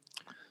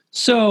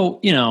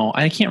 So,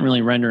 I can't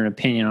really render an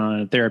opinion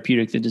on a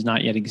therapeutic that does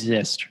not yet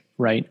exist.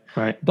 Right.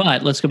 Right.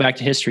 But let's go back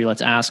to history.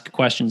 Let's ask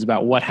questions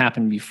about what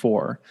happened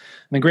before.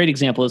 And a great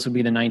example of this would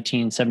be the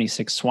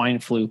 1976 swine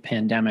flu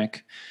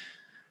pandemic,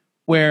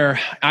 where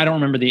I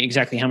don't remember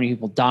exactly how many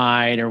people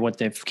died or what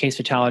the case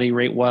fatality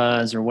rate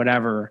was or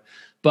whatever,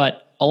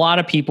 but a lot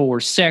of people were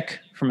sick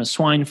from a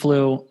swine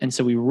flu, and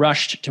so we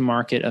rushed to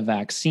market a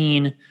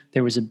vaccine.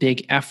 There was a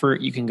big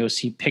effort. You can go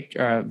see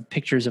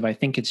pictures of, I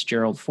think it's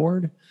Gerald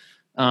Ford.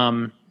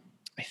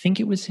 I think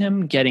it was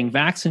him getting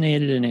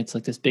vaccinated, and it's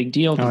like this big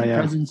deal because the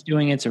president's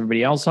doing it, so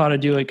everybody else ought to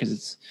do it because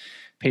it's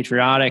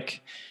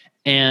patriotic.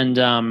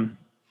 And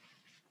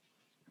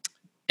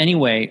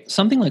anyway,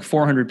 something like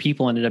 400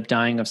 people ended up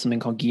dying of something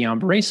called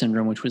Guillain-Barré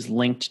syndrome, which was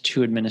linked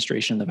to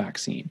administration of the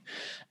vaccine.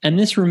 And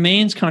this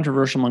remains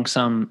controversial among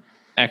some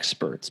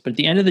experts. But at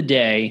the end of the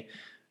day,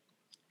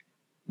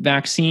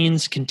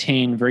 vaccines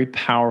contain very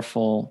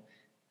powerful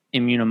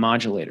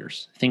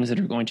immunomodulators, things that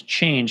are going to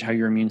change how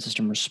your immune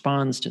system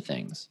responds to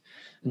things.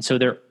 And so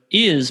there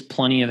is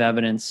plenty of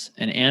evidence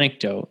and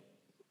anecdote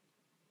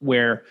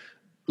where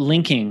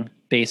linking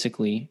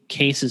basically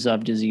cases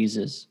of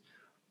diseases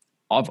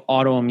of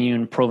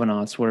autoimmune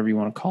provenance, whatever you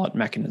want to call it,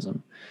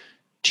 mechanism,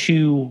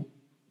 to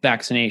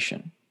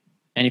vaccination.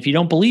 And if you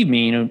don't believe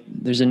me,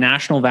 there's a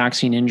National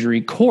Vaccine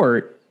Injury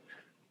Court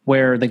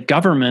where the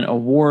government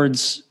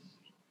awards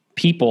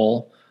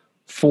people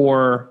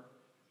for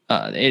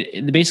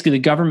basically the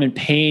government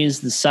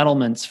pays the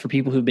settlements for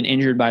people who've been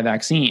injured by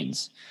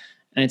vaccines.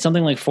 And it's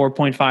something like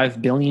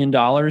 $4.5 billion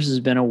has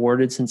been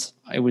awarded since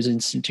it was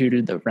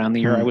instituted around the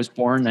year I was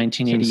born,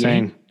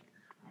 1988.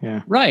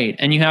 Yeah. Right.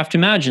 And you have to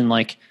imagine,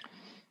 like,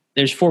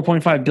 there's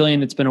 $4.5 billion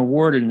that's been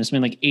awarded, and it's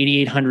been like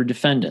 8,800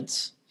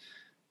 defendants.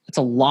 That's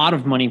a lot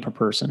of money per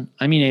person.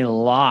 I mean, a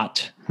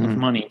lot of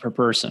money per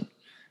person.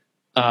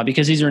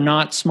 Because these are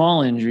not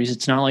small injuries.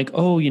 It's not like,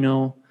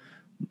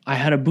 I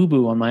had a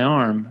boo-boo on my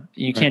arm.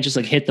 You can't just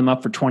like hit them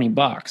up for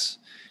 $20.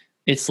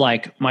 It's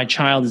like, my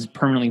child is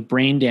permanently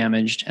brain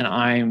damaged, and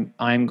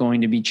I'm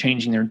going to be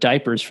changing their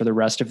diapers for the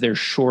rest of their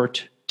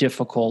short,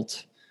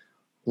 difficult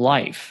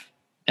life.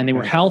 And they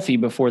were healthy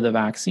before the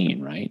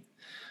vaccine, right?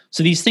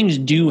 So these things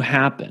do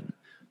happen.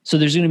 So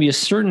there's going to be a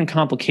certain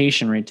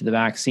complication rate to the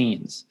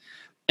vaccines.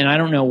 And I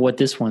don't know what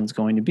this one's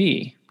going to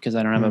be because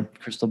I don't have a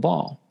crystal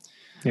ball.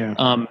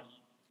 Yeah.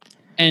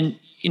 And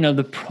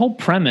the whole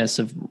premise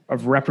of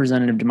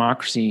representative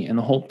democracy and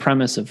the whole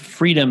premise of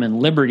freedom and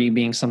liberty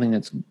being something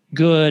that's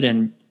good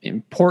and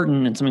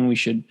important and something we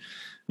should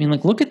I mean,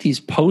 like, look at these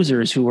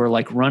posers who are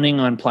like running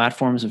on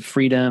platforms of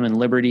freedom and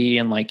liberty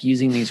and like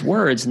using these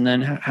words and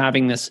then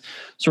having this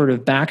sort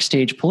of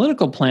backstage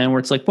political plan where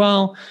it's like,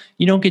 well,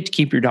 you don't get to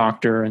keep your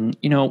doctor, and,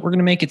 you know, we're going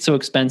to make it so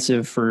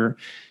expensive for,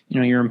 you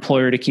know, your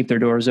employer to keep their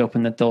doors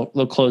open that they'll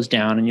close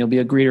down, and you'll be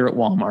a greeter at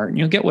Walmart and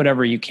you'll get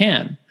whatever you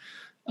can.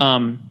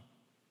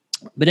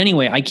 But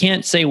anyway, I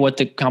can't say what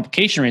the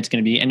complication rate is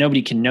going to be, and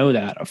nobody can know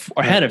that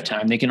ahead of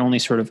time. They can only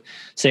sort of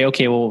say,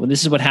 okay, well,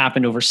 this is what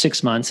happened over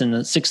 6 months, and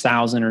the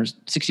 6,000 or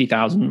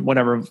 60,000,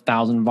 whatever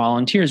thousand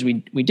volunteers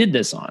we did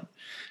this on,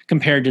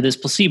 compared to this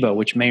placebo,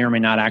 which may or may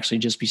not actually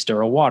just be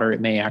sterile water.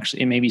 It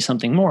may be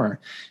something more.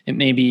 It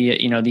may be,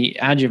 you know, the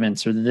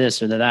adjuvants or the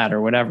this or the that or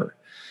whatever.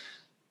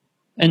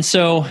 And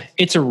so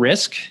it's a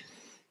risk.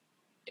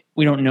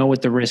 We don't know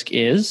what the risk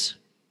is,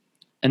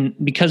 and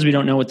because we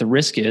don't know what the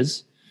risk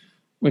is,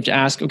 we have to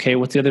ask, okay,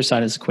 what's the other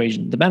side of this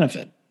equation? The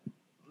benefit.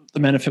 The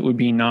benefit would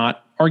be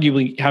not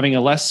arguably having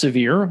a less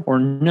severe or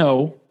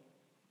no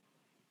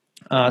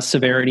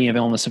severity of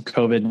illness of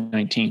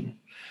COVID-19.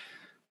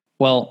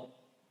 Well,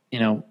 you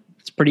know,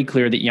 it's pretty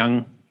clear that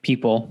young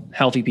people,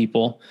 healthy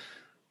people,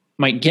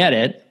 might get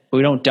it, but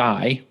we don't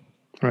die.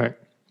 Right.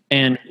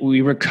 And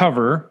we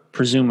recover,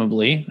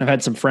 presumably. I've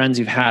had some friends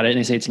who've had it and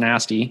they say it's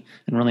nasty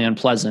and really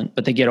unpleasant,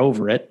 but they get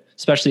over it,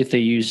 especially if they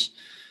use,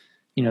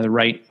 you know, the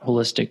right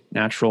holistic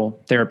natural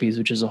therapies,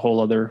 which is a whole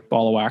other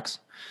ball of wax.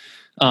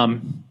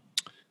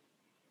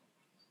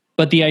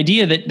 But the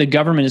idea that the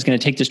government is going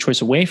to take this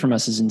choice away from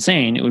us is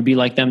insane. It would be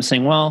like them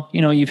saying, well, you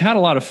know, you've had a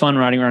lot of fun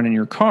riding around in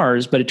your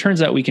cars, but it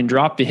turns out we can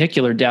drop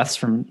vehicular deaths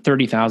from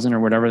 30,000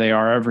 or whatever they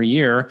are every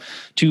year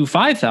to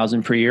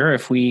 5,000 per year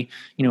if we,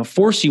 you know,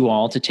 force you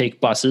all to take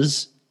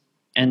buses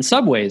and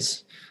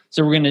subways.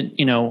 So we're going to,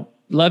 you know,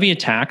 levy a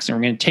tax, and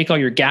we're going to take all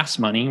your gas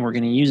money, and we're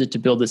going to use it to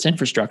build this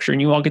infrastructure,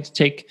 and you all get to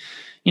take,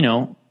 you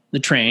know, the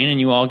train, and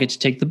you all get to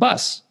take the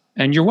bus,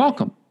 and you're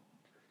welcome.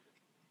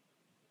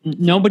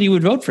 Nobody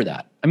would vote for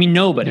that. I mean,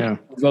 nobody would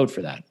vote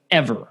for that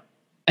ever.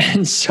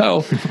 And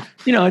so,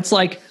 you know, it's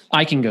like,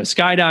 I can go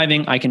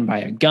skydiving, I can buy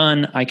a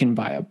gun, I can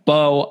buy a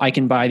bow, I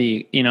can buy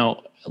the, you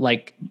know,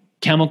 like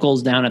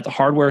chemicals down at the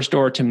hardware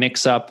store to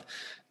mix up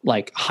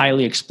like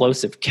highly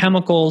explosive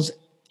chemicals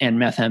and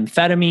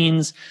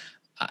methamphetamines.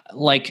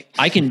 Like,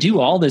 I can do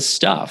all this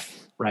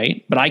stuff,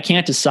 right? But I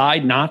can't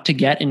decide not to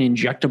get an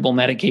injectable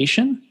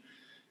medication.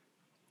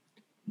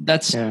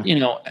 That's, you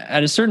know,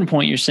 at a certain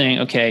point you're saying,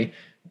 okay,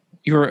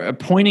 you're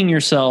appointing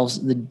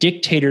yourselves the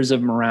dictators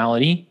of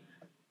morality.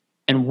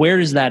 And where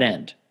does that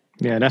end?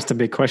 Yeah, that's the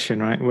big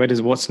question, right?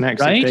 What's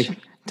next? Right?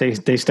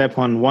 If they step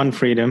on one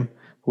freedom,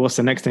 what's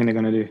the next thing they're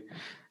going to do?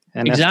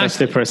 And it's a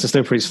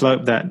slippery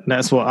slope.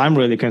 That's what I'm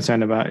really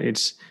concerned about.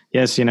 It's,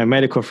 yes, you know,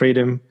 medical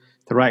freedom,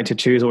 the right to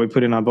choose what we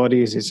put in our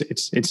bodies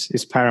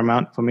is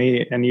paramount for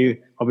me and you.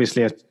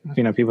 Obviously, as,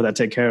 you know, people that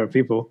take care of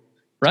people,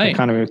 right?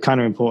 Kind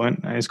of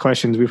important. It's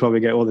questions we probably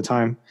get all the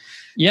time.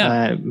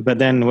 Yeah. But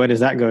then where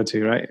does that go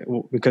to, right?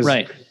 Because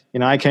you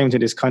know, I came to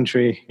this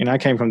country. You know, I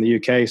came from the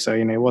UK, so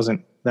you know, it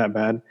wasn't that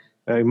bad.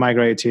 I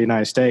migrated to the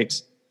United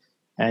States,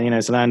 and you know,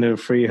 it's the land of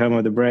the free, home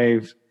of the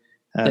brave.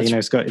 You know,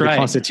 it's got the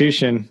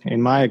Constitution.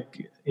 In my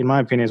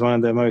opinion, is one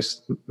of the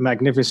most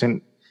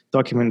magnificent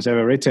documents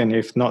ever written,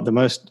 if not the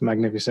most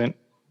magnificent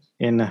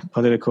in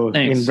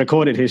in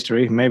recorded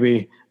history.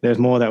 Maybe there's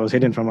more that was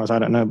hidden from us, I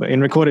don't know, but in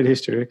recorded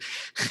history,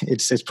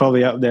 it's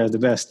probably up there as the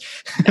best.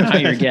 Now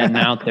you're getting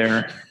out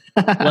there.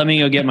 Let me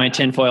go get my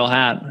tinfoil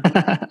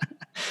hat.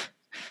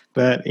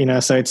 But you know,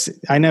 so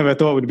I never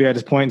thought we'd be at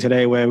this point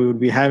today where we would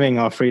be having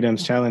our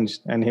freedoms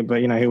challenged,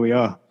 but you know, here we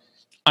are.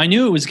 I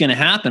knew it was going to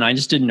happen. I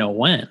just didn't know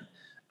when.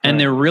 And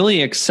they're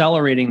really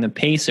accelerating the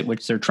pace at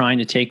which they're trying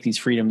to take these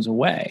freedoms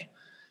away.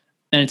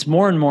 And it's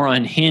more and more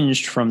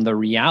unhinged from the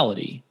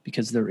reality,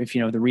 because if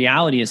you know, the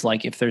reality is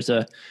like, if there's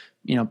a,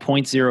 you know,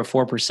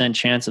 0.04%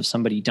 chance of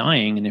somebody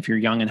dying, and if you're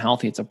young and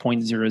healthy, it's a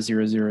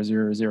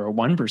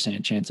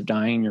 0.00001% chance of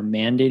dying, and you're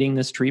mandating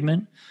this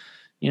treatment,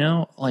 you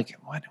know, like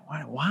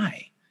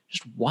why?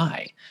 Just why?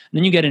 And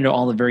then you get into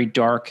all the very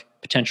dark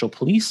potential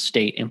police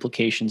state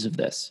implications of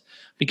this,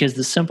 because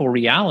the simple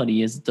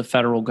reality is that the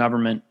federal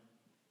government,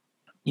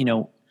 you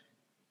know,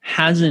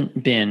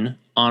 hasn't been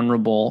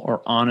honorable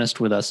or honest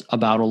with us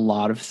about a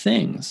lot of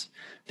things.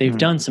 They've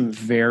done some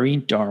very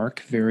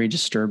dark, very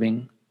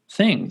disturbing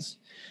things.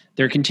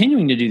 They're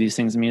continuing to do these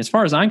things. I mean, as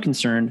far as I'm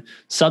concerned,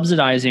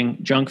 subsidizing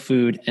junk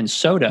food and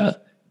soda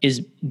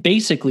is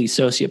basically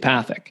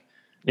sociopathic.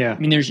 Yeah. I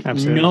mean,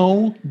 there's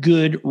no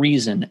good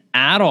reason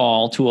at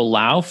all to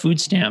allow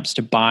food stamps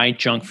to buy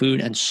junk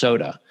food and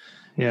soda.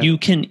 Yeah. You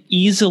can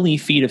easily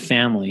feed a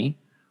family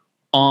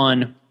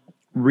on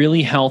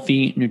really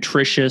healthy,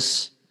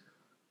 nutritious,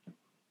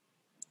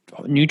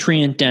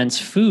 nutrient-dense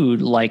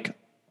food like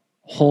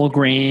whole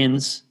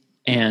grains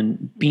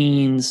and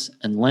beans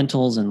and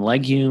lentils and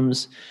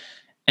legumes.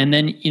 And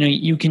then, you know,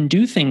 you can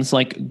do things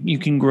like you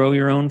can grow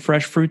your own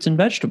fresh fruits and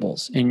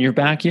vegetables in your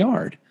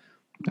backyard.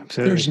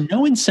 Absolutely. There's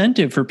no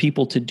incentive for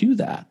people to do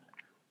that.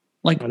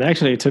 Like, well, they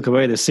actually took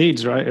away the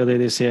seeds, right? Earlier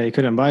this year, you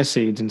couldn't buy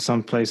seeds in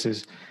some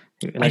places.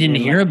 I didn't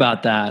hear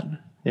about that.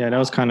 Yeah, that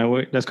was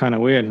that's kind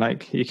of weird.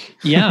 Like,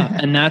 Yeah,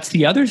 and that's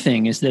the other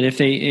thing is that if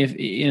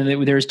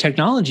there's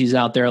technologies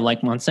out there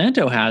like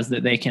Monsanto has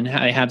that they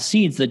have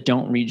seeds that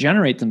don't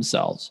regenerate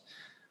themselves.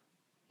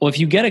 Well, if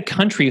you get a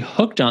country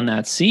hooked on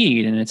that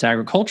seed and its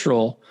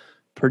agricultural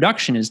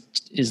production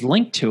is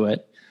linked to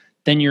it,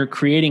 then you're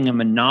creating a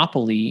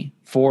monopoly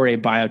for a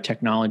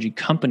biotechnology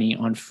company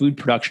on food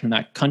production in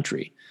that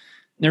country.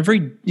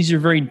 These are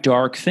very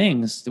dark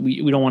things.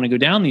 We don't want to go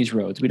down these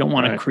roads. We don't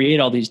want to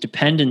create all these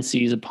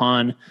dependencies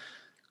upon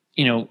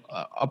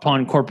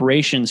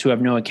corporations who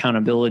have no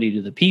accountability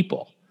to the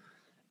people.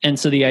 And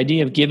so the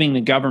idea of giving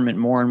the government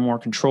more and more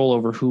control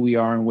over who we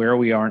are and where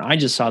we are. And I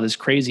just saw this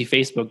crazy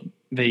Facebook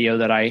video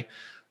that I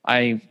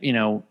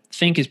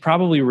think is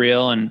probably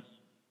real and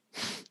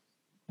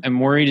I'm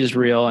worried is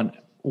real and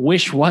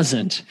wish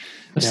wasn't.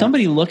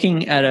 Somebody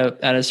looking at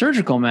a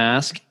surgical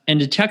mask and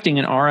detecting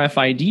an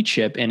RFID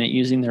chip in it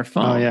using their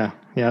phone. Oh yeah.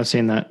 Yeah. I've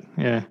seen that.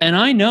 Yeah. And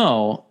I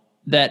know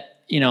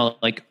that,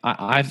 like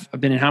I've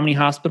been in how many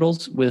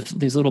hospitals with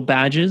these little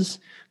badges?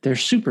 They're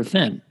super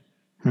thin.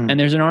 And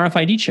there's an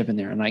RFID chip in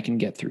there and I can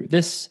get through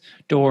this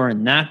door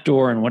and that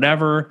door and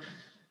whatever.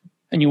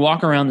 And you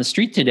walk around the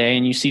street today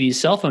and you see these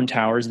cell phone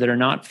towers that are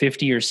not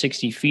 50 or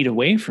 60 feet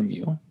away from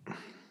you,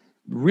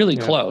 really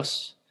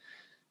close.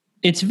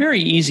 It's very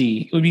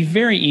easy. It would be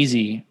very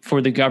easy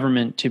for the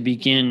government to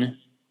begin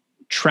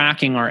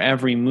tracking our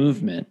every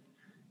movement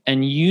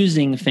and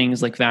using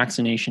things like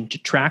vaccination to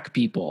track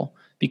people,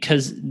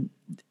 because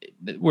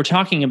we're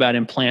talking about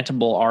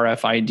implantable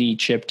RFID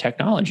chip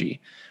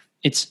technology.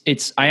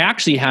 I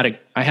actually had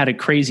a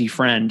crazy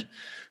friend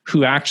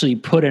who actually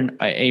put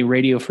a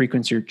radio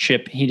frequency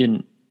chip. He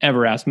didn't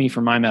ever ask me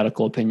for my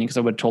medical opinion because I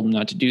would have told him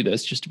not to do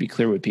this, just to be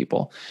clear with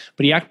people.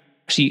 But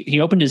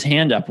he opened his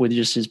hand up with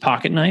just his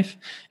pocket knife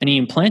and he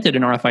implanted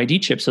an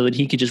RFID chip so that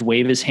he could just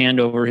wave his hand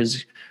over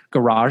his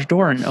garage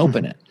door and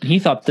open it. And he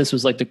thought this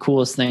was like the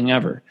coolest thing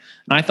ever.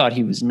 And I thought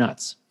he was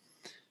nuts.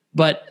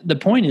 But the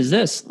point is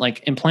this,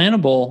 like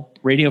implantable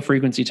radio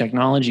frequency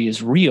technology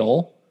is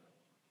real.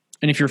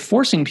 And if you're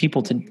forcing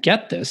people to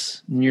get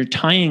this and you're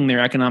tying their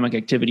economic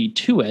activity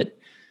to it,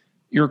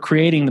 you're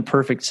creating the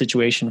perfect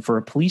situation for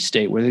a police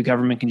state where the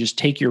government can just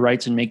take your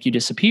rights and make you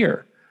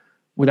disappear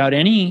without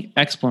any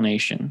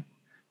explanation,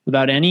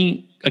 without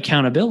any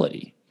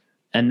accountability.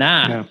 And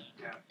that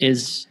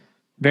is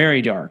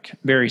very dark,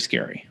 very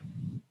scary.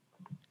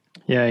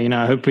 Yeah,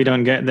 I hope we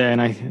don't get there.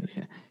 And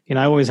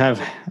I always have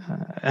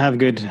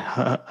good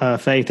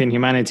faith in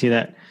humanity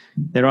that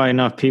there are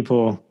enough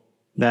people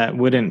that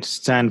would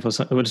stand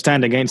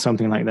against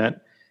something like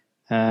that.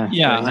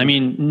 I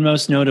mean,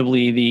 most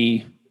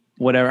notably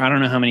I don't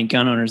know how many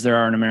gun owners there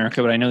are in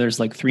America, but I know there's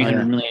like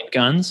 300 million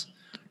guns.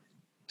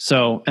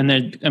 So, and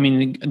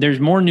there's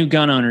more new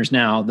gun owners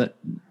now that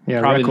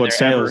record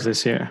sales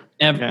this year.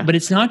 But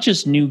it's not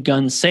just new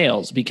gun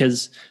sales,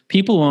 because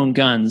people who own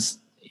guns,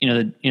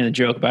 the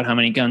joke about how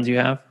many guns you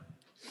have.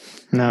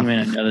 No, I mean,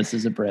 I know this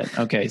is a Brit.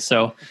 Okay.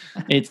 So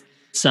it's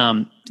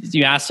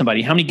you ask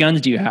somebody, how many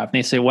guns do you have? And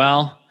they say,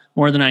 well,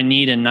 more than I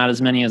need and not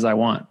as many as I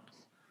want.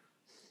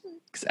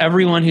 Because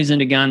everyone who's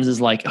into guns is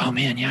like, oh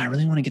man, yeah, I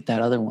really want to get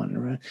that other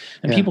one.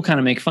 And people kind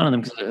of make fun of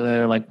them because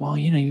they're like, well,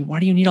 why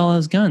do you need all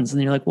those guns?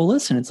 And you're like, well,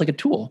 listen, it's like a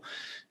tool.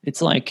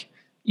 It's like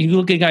you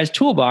look at a guy's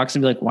toolbox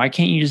and be like, why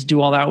can't you just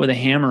do all that with a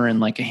hammer and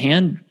like a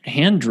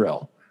hand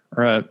drill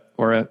or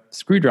a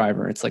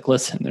screwdriver? It's like,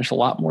 listen, there's a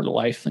lot more to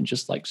life than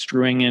just like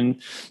screwing in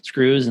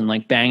screws and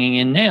like banging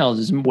in nails.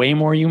 There's way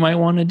more you might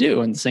want to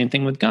do. And the same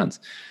thing with guns.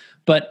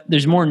 But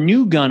there's more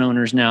new gun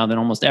owners now than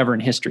almost ever in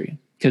history,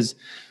 because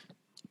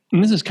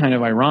and this is kind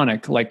of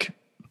ironic, like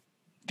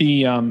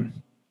the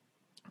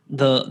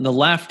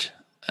left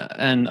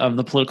and of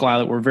the political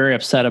aisle were very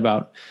upset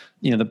about,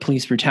 the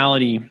police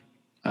brutality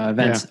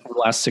events over the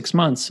last 6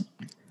 months.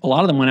 A lot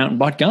of them went out and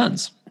bought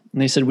guns,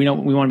 and they said, we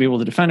want to be able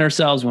to defend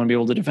ourselves. We want to be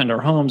able to defend our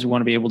homes. We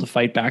want to be able to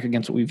fight back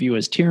against what we view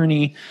as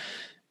tyranny,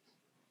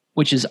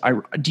 which is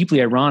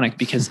deeply ironic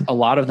because a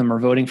lot of them are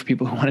voting for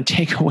people who want to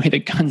take away the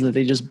guns that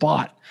they just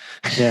bought.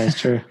 Yeah, it's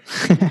true.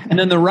 And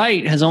then the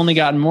right has only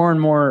gotten more and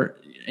more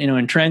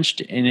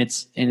entrenched in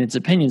its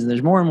opinions. And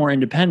there's more and more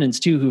independents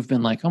too, who've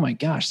been like, oh my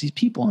gosh, these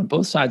people on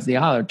both sides of the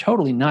aisle are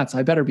totally nuts.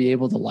 I better be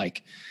able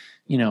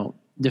to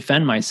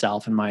defend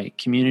myself and my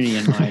community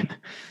and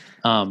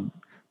my,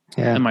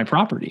 and my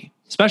property,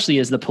 especially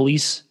as the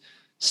police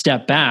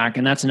step back.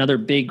 And that's another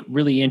big,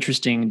 really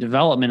interesting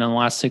development in the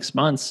last 6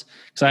 months.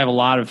 Cause I have a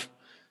lot of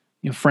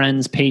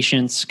friends,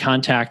 patients,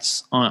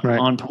 contacts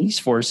on police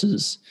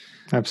forces.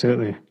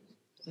 Absolutely.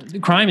 The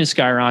crime is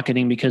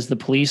skyrocketing because the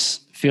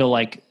police feel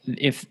like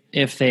if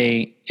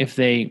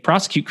they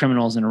prosecute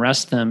criminals and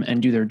arrest them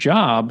and do their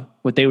job,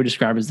 what they would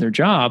describe as their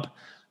job,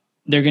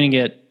 they're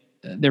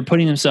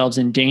putting themselves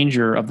in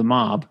danger of the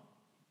mob.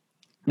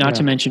 Not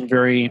to mention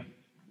very,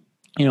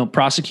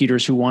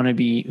 prosecutors who want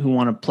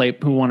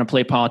to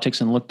play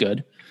politics and look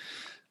good.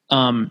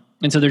 And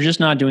so they're just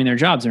not doing their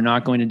jobs. They're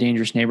not going to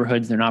dangerous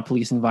neighborhoods. They're not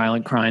policing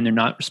violent crime. They're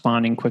not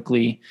responding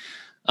quickly.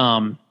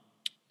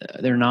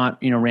 They're not,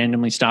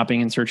 randomly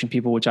stopping and searching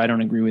people, which I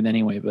don't agree with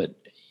anyway. But,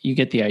 you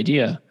get the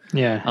idea.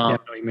 Yeah, I know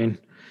what you mean.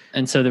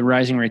 And so the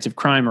rising rates of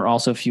crime are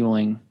also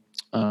fueling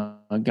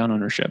gun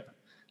ownership.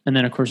 And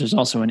then, of course, there's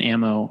also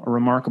a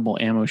remarkable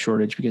ammo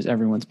shortage because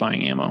everyone's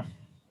buying ammo.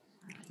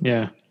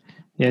 Yeah.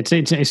 Yeah,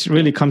 it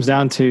really comes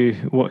down to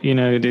what,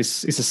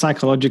 it's a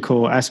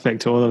psychological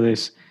aspect to all of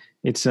this.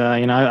 It's,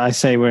 I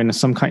say we're in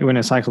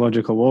a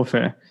psychological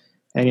warfare.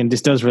 And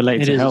this does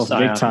relate to health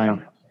big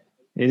time.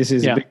 This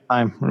is a big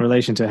time in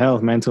relation to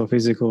health, mental,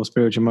 physical,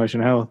 spiritual,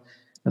 emotional health,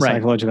 the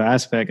psychological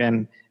aspect.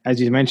 And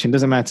as you mentioned, it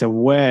doesn't matter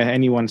where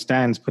anyone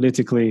stands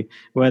politically,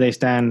 where they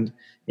stand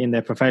in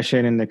their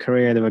profession, in their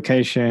career, their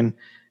vocation,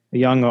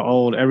 young or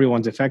old,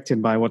 everyone's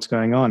affected by what's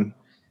going on.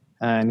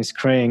 And it's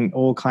creating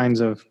all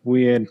kinds of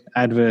weird,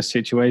 adverse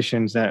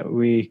situations that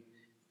we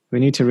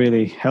need to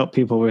really help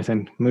people with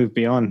and move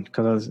beyond,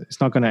 because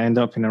it's not going to end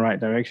up in the right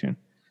direction.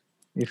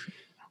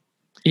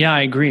 Yeah,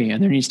 I agree.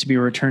 And there needs to be a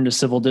return to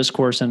civil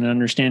discourse and an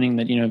understanding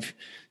that,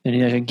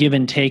 a give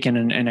and take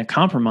and a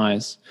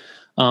compromise.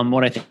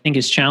 What I think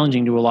is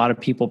challenging to a lot of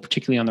people,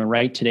 particularly on the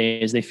right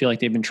today, is they feel like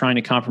they've been trying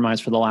to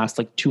compromise for the last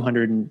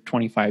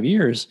 225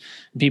 years.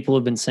 And people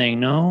have been saying,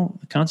 no,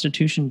 the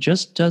Constitution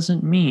just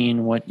doesn't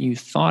mean what you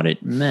thought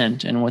it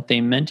meant and what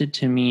they meant it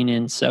to mean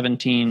in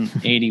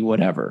 1780,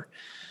 whatever.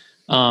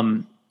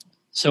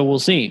 So we'll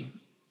see.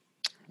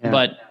 Yeah.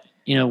 But,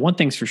 one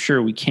thing's for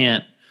sure, we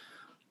cannot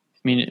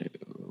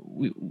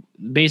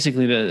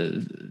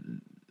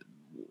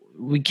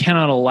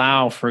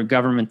allow for a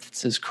government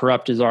that's as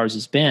corrupt as ours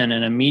has been,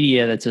 and a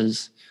media that's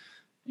as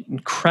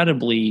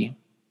incredibly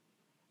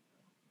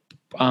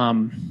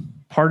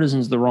partisan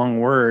is the wrong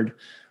word.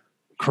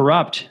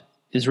 Corrupt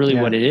is really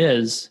what it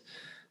is,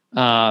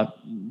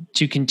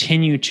 to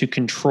continue to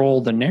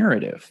control the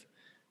narrative.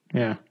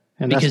 Yeah.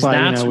 And because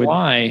that's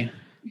why.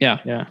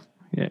 Yeah.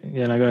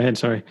 No, go ahead.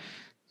 Sorry.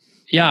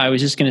 Yeah. I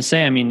was just going to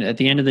say, at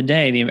the end of the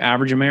day, the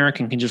average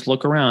American can just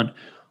look around.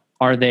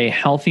 Are they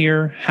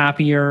healthier,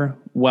 happier,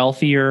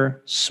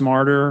 wealthier,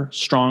 smarter,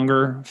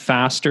 stronger,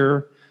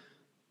 faster,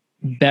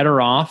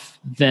 better off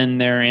than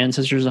their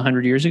ancestors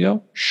 100 years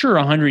ago? Sure,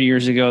 100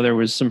 years ago, there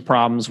was some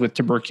problems with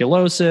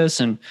tuberculosis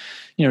and,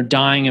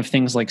 dying of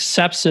things like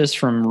sepsis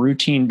from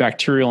routine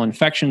bacterial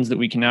infections that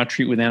we can now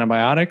treat with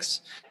antibiotics.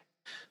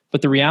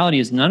 But the reality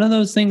is none of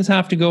those things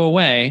have to go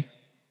away.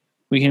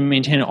 We can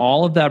maintain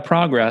all of that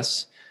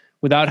progress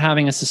without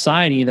having a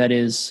society that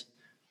is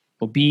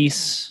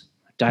obese,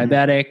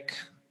 diabetic,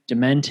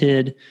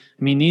 demented.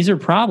 These are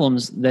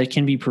problems that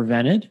can be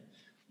prevented.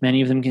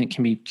 Many of them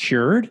can be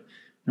cured.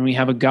 And we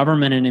have a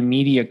government and a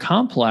media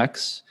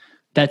complex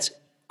that's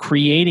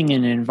creating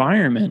an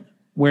environment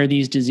where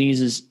these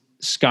diseases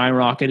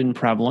skyrocket in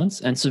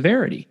prevalence and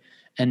severity.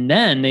 And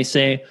then they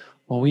say,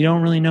 well, we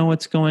don't really know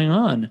what's going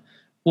on.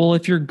 Well,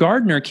 if your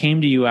gardener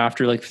came to you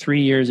after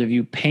 3 years of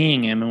you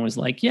paying him and was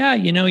like, yeah,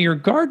 your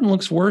garden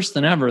looks worse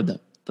than ever.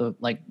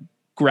 The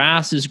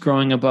grass is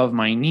growing above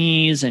my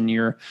knees and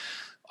your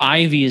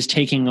ivy is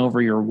taking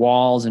over your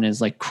walls and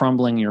is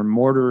crumbling your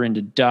mortar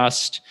into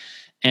dust,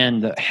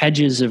 and the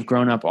hedges have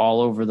grown up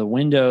all over the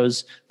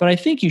windows, but I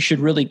think you should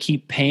really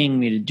keep paying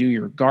me to do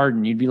your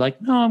garden. You'd be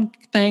like, no,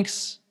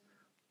 thanks.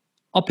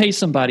 I'll pay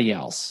somebody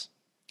else.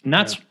 And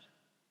that's,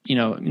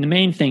 the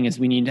main thing is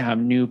we need to have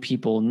new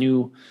people,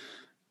 new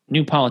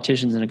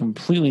politicians, and a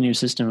completely new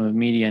system of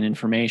media and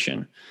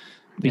information,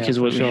 because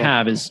what we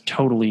have is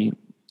totally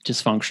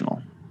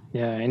dysfunctional.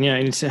 Yeah. And,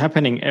 it's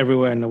happening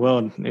everywhere in the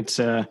world. It's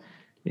like,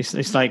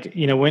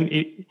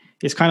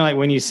 it's kind of like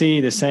when you see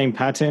the same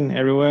pattern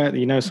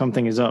everywhere,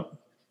 something is up.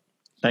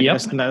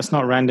 That's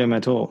not random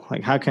at all.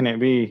 How can it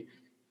be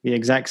the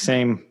exact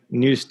same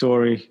news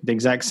story, the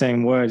exact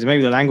same words?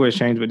 Maybe the language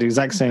changed, but the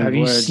exact same words. Have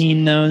you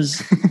seen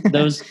those?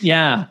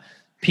 Yeah.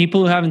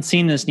 People who haven't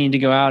seen this need to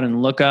go out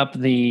and look up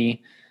the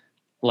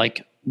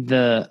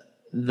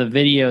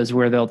videos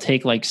where they'll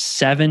take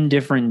 7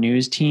 different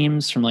news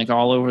teams from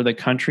all over the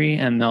country,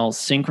 and they'll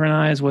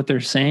synchronize what they're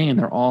saying, and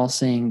they're all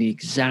saying the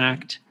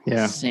exact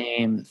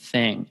same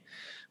thing.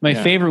 My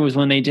favorite was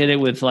when they did it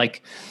with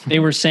they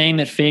were saying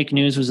that fake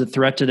news was a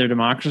threat to their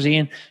democracy,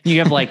 and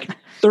you have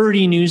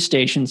 30 news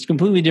stations,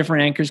 completely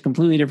different anchors,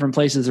 completely different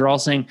places. They're all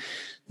saying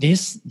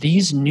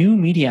these new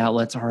media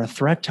outlets are a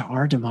threat to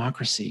our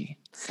democracy.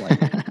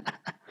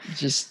 It's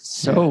just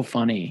so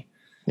funny.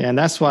 Yeah, and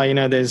that's why,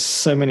 there's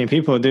so many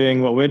people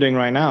doing what we're doing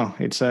right now.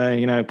 It's,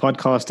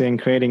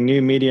 podcasting, creating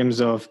new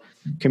mediums of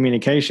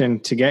communication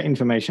to get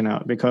information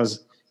out,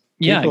 because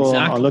people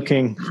are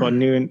looking for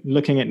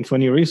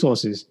new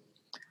resources.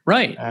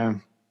 Right.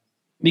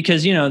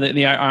 Because,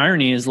 the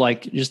irony is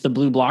just the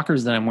blue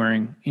blockers that I'm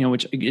wearing,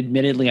 which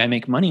admittedly I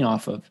make money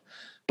off of,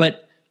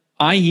 but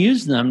I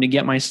use them to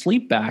get my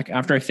sleep back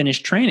after I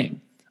finished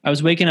training. I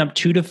was waking up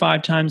 2 to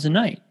 5 times a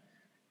night.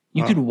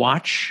 You could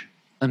watch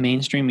a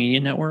mainstream media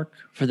network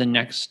for the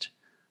next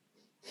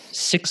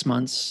 6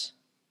 months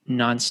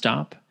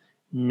nonstop,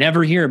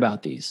 never hear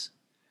about these.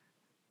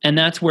 And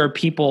that's why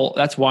people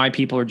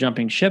are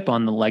jumping ship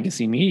on the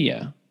legacy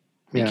media,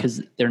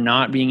 because they're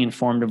not being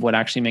informed of what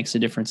actually makes a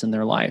difference in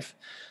their life.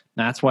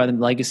 That's why the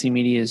legacy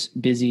media is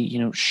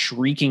busy,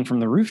 shrieking from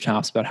the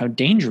rooftops about how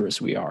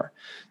dangerous we are.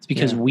 It's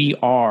because we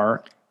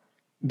are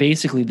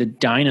basically the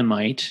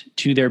dynamite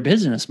to their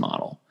business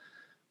model.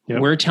 Yep.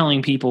 We're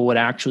telling people what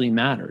actually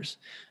matters.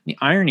 The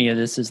irony of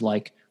this is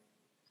like,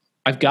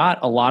 I've got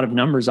a lot of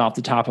numbers off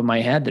the top of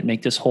my head that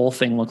make this whole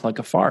thing look like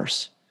a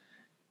farce.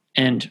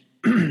 And,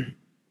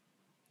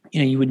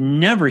 you would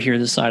never hear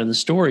this side of the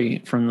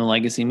story from the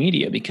legacy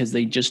media because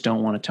they just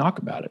don't want to talk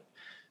about it.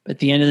 But at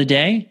the end of the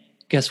day,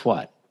 guess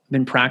what? I've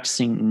been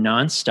practicing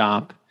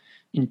nonstop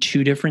in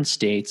 2 different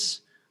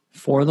states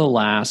for the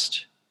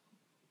last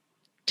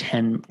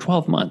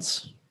 12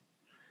 months.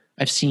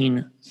 I've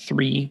seen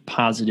 3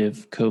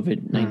 positive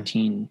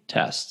COVID-19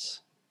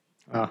 tests.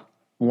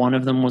 One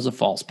of them was a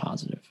false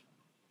positive.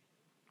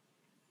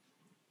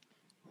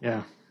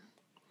 Yeah.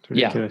 It's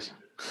ridiculous.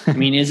 Yeah. I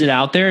mean, is it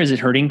out there? Is it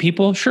hurting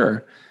people?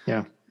 Sure.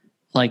 Yeah.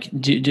 Like,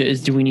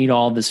 do we need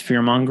all this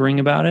fear mongering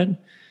about it?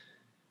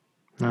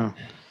 No.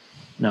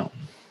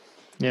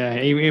 Yeah.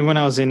 Even when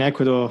I was in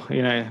Ecuador,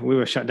 we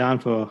were shut down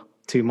for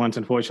 2 months,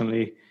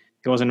 unfortunately.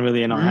 It wasn't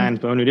really in our hands,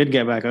 but when we did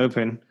get back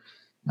open,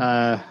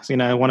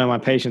 one of my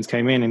patients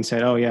came in and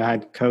said, "Oh yeah, I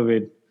had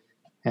COVID."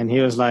 And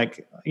he was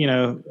like,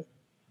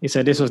 he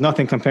said, "This was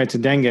nothing compared to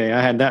dengue.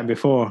 I had that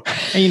before."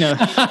 And,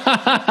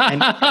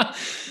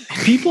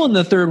 people in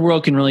the third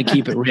world can really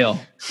keep it real.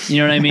 You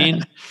know what I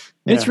mean?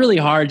 Yeah. It's really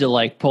hard to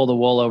like pull the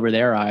wool over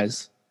their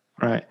eyes.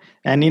 Right.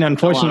 And,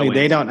 unfortunately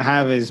they don't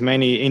have as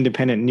many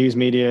independent news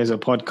medias or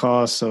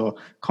podcasts or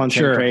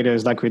content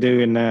creators like we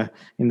do in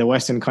the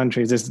Western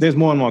countries. There's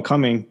more and more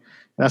coming.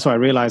 That's what I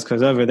realized,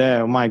 because over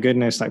there, my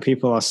goodness, like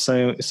people are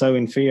so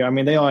in fear. I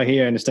mean, they are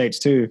here in the States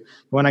too.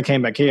 When I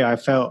came back here, I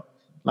felt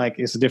like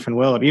it's a different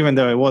world, even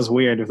though it was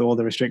weird with all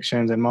the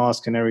restrictions and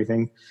masks and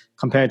everything.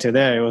 Compared to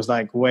there, it was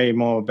like way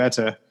more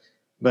better.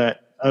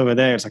 But over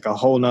there, it's like a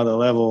whole nother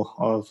level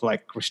of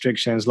like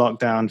restrictions,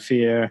 lockdown,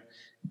 fear.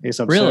 It's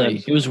absurd.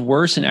 Really? It was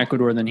worse in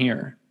Ecuador than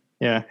here.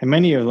 Yeah. And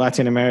many of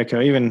Latin America,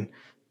 even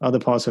other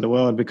parts of the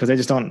world, because they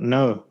just don't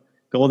know.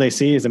 All they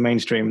see is the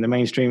mainstream. The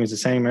mainstream is the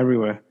same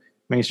everywhere.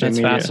 Mainstream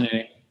media. That's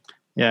fascinating.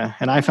 Yeah.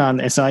 And I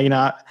found, so,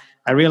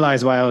 I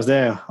realized why I was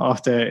there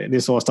after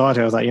this all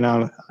started. I was like,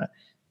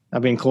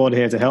 I've been called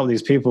here to help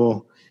these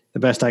people the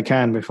best I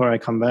can before I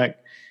come back,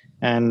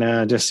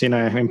 and just,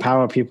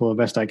 empower people the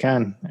best I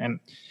can. And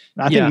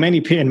I think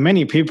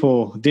many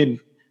people did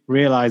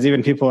realize,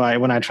 even people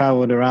when I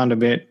traveled around a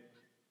bit,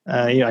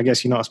 I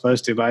guess you're not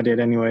supposed to, but I did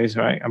anyways,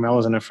 right? I mean, I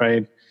wasn't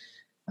afraid,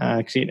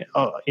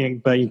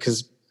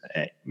 because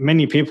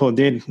many people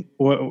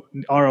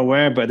are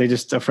aware, but they're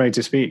just afraid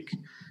to speak.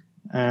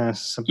 There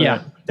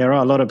are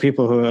a lot of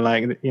people who are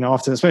like,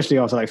 especially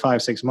after like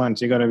 5-6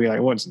 months, you got to be like,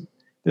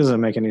 this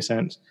doesn't make any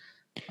sense.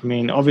 I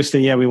mean,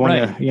 obviously, we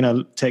want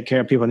to, take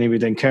care of people need to be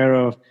taken care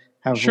of,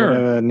 have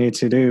whatever need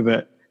to do,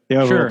 but the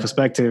overall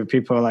perspective,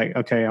 people are like,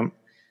 okay,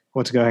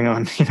 what's going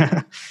on?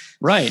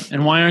 Right.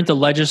 And why aren't the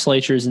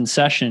legislatures in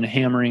session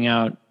hammering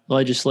out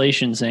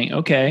legislation saying,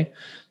 okay,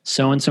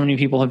 so and so many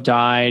people have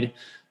died,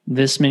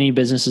 this many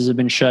businesses have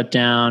been shut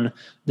down,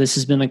 this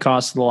has been the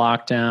cost of the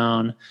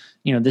lockdown,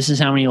 this is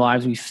how many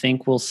lives we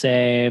think we'll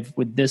save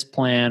with this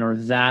plan or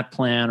that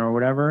plan or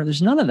whatever.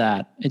 There's none of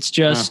that. It's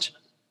just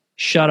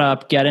shut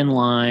up, get in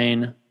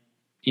line,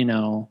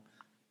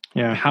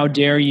 how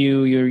dare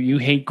you? You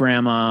hate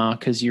grandma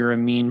because you're a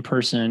mean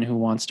person who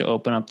wants to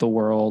open up the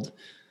world.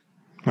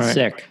 Right.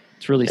 Sick.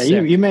 It's really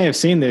sick. You may have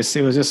seen this.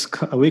 It was just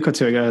a week or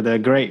two ago, the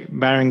Great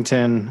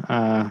Barrington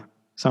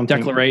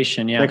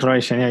Declaration. Yeah.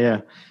 Declaration.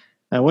 Yeah.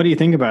 What do you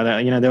think about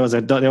that?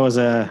 There was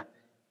a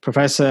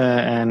professor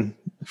and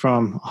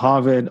from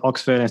Harvard,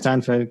 Oxford, and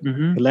Stanford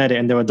who led it,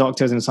 and there were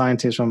doctors and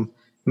scientists from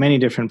many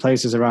different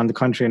places around the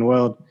country and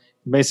world.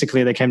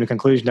 Basically, they came to the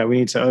conclusion that we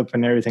need to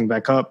open everything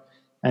back up,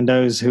 and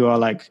those who are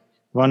like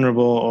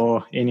vulnerable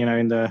or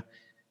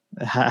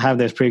have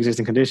those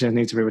pre-existing conditions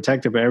need to be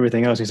protected, but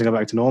everything else needs to go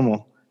back to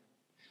normal.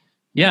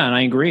 Yeah, and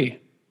I agree.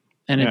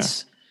 And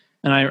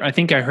I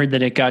think I heard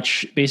that it got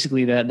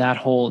basically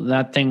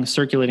that thing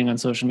circulating on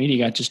social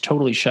media got just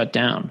totally shut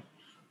down.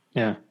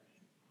 Yeah,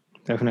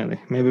 definitely.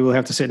 Maybe we'll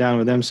have to sit down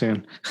with them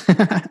soon.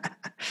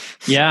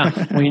 Yeah.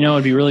 Well,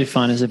 it'd be really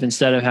fun is if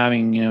instead of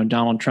having,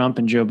 Donald Trump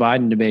and Joe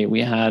Biden debate,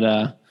 we had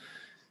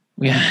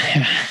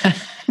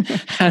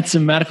had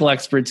some medical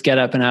experts get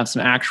up and have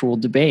some actual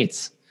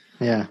debates.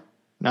 Yeah.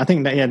 I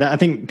think I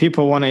think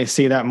people want to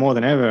see that more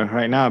than ever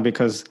right now,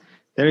 because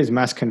there is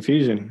mass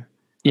confusion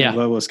on a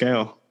global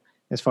scale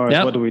as far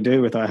as what do we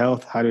do with our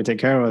health? How do we take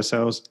care of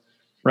ourselves?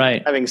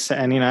 Right.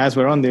 And as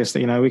we're on this,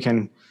 we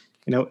can,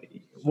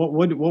 what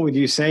would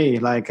you say?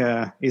 Like,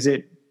 is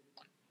it,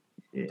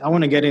 I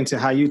want to get into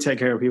how you take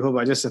care of people,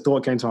 but just a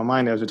thought came to my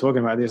mind as we're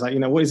talking about this. Like,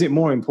 what is it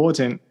more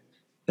important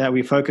that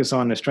we focus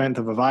on the strength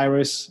of a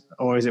virus,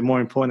 or is it more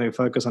important that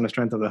we focus on the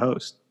strength of the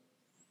host?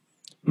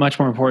 Much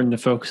more important to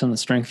focus on the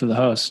strength of the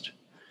host.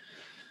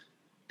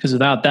 Because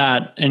without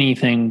that,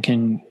 anything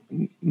can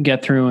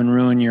get through and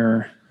ruin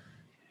your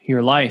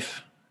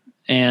life.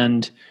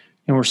 And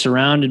And we're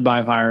surrounded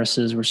by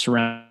viruses. We're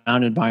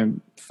surrounded by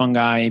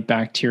fungi,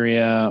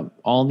 bacteria,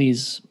 all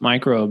these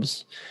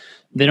microbes.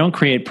 They don't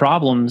create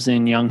problems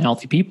in young,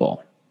 healthy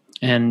people.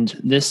 And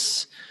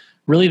this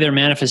really, their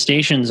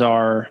manifestations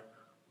are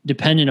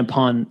dependent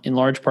upon, in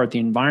large part, the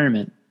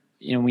environment.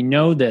 We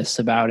know this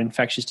about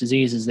infectious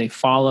diseases. They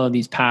follow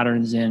these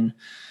patterns in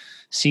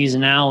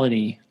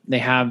seasonality. They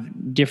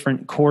have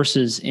different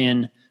courses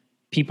in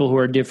people who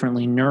are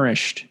differently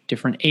nourished,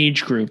 different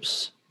age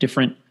groups,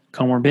 different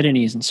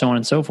comorbidities, and so on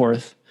and so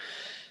forth.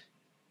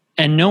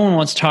 And no one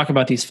wants to talk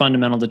about these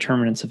fundamental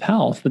determinants of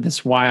health, but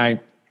it's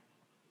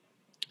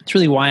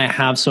really why I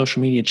have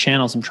social media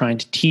channels. I'm trying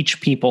to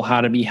teach people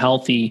how to be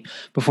healthy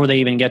before they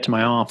even get to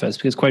my office.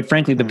 Because quite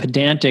frankly, the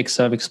pedantics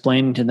of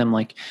explaining to them,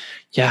 like,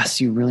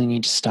 yes, you really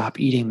need to stop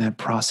eating that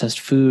processed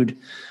food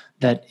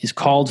that is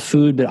called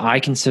food, but I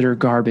consider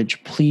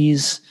garbage.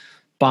 Please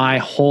buy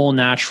whole,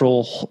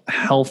 natural,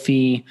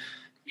 healthy,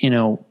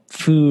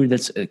 food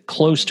that's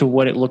close to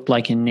what it looked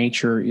like in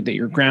nature that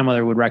your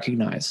grandmother would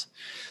recognize.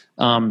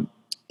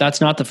 That's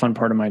not the fun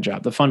part of my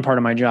job. The fun part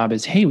of my job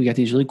is, hey, we got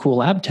these really cool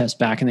lab tests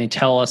back and they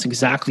tell us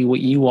exactly what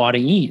you ought to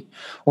eat.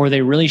 Or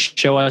they really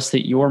show us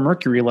that your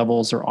mercury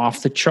levels are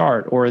off the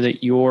chart, or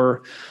that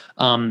your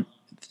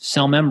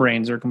cell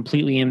membranes are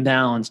completely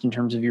imbalanced in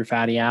terms of your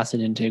fatty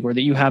acid intake, or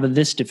that you have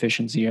this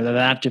deficiency or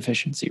that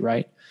deficiency,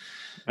 right?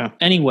 Yeah.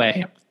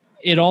 Anyway,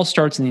 it all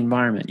starts in the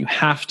environment. You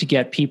have to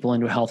get people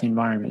into a healthy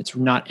environment. It's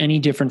not any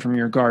different from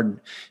your garden.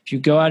 If you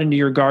go out into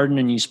your garden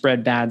and you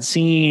spread bad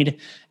seed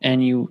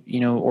and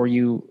or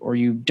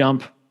you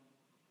dump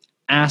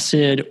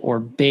acid or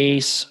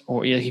base,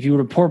 or if you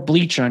were to pour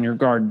bleach on your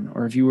garden,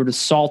 or if you were to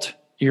salt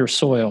your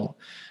soil,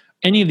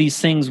 any of these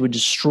things would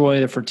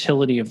destroy the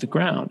fertility of the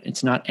ground.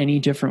 It's not any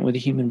different with the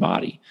human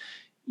body.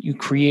 You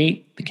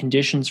create the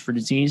conditions for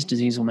disease,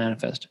 disease will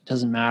manifest. It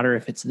doesn't matter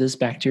if it's this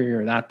bacteria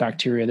or that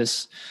bacteria,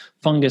 this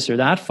fungus or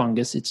that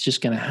fungus, it's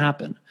just going to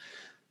happen.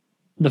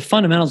 The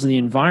fundamentals of the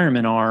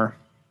environment are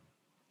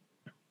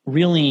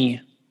really,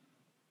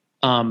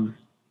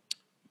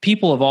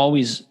 people have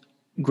always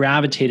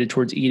gravitated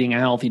towards eating a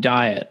healthy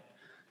diet.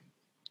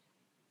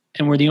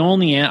 And we're the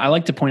only, I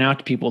like to point out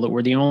to people that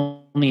we're the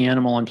only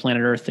animal on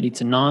planet Earth that eats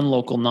a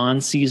non-local,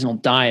 non-seasonal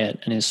diet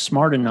and is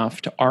smart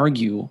enough to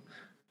argue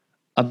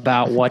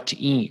about what to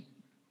eat,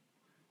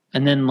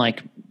 and then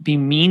be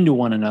mean to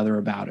one another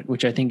about it,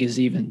 which I think is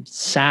even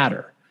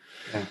sadder.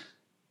 Yeah.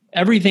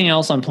 Everything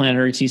else on planet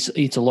Earth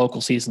eats a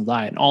local seasonal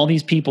diet. And all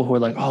these people who are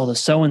like, oh, the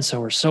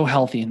so-and-so are so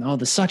healthy, and oh,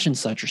 the such and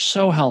such are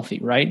so healthy,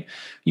 right?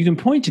 You can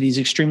point to these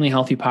extremely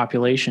healthy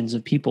populations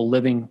of people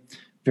living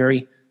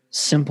very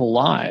simple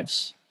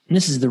lives. And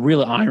this is the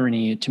real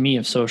irony to me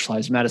of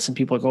socialized medicine.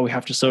 People are like, oh, we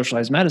have to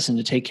socialize medicine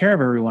to take care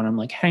of everyone. I'm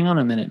like, hang on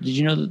a minute. Did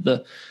you know that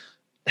the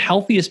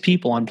healthiest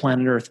people on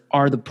planet Earth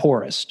are the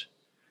poorest?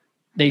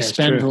 They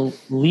spend the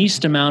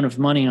least amount of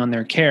money on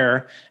their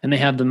care, and they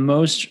have the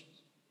most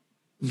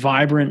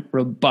vibrant,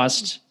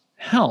 robust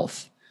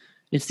health.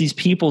 It's these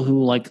people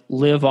who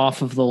live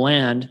off of the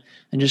land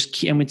and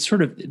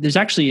it's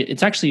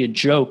actually a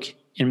joke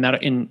in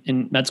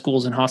med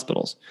schools and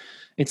hospitals.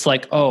 It's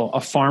like, oh,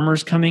 a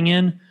farmer's coming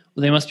in.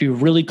 Well, they must be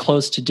really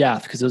close to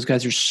death because those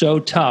guys are so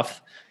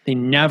tough. They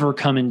never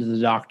come into the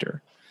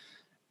doctor.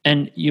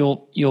 And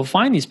you'll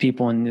find these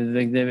people, and the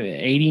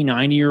 80,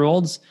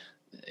 90-year-olds,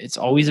 it's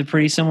always a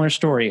pretty similar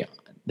story.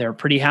 They're a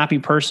pretty happy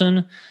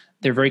person.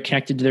 They're very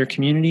connected to their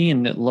community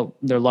and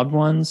their loved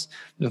ones.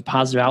 They have a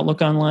positive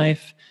outlook on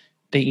life.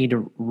 They eat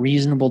a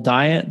reasonable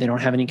diet. They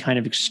don't have any kind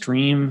of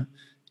extreme,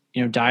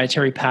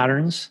 dietary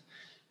patterns.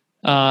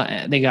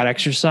 They got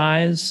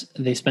exercise.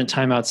 They spent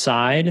time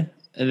outside.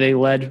 They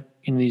led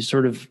these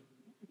sort of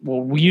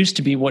what used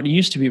to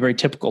be very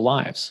typical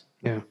lives.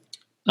 Yeah.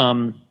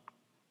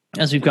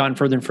 As we've gotten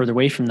further and further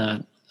away from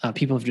that,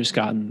 people have just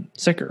gotten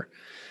sicker.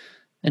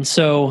 And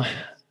so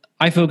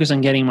I focus on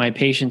getting my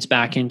patients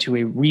back into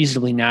a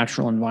reasonably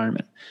natural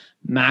environment,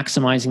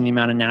 maximizing the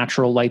amount of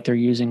natural light they're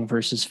using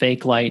versus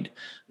fake light,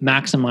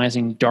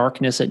 maximizing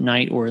darkness at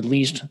night, or at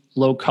least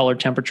low color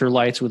temperature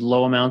lights with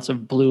low amounts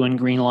of blue and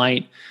green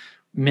light,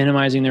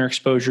 minimizing their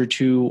exposure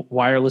to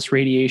wireless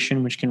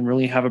radiation, which can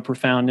really have a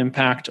profound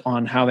impact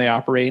on how they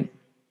operate.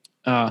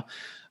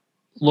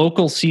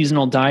 Local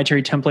seasonal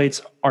dietary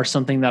templates are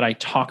something that I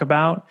talk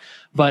about,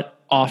 but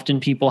often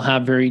people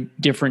have very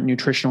different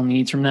nutritional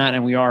needs from that.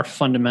 And we are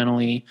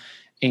fundamentally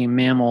a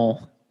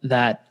mammal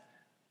that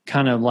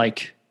kind of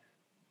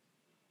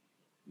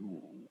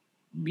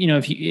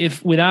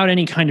if without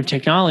any kind of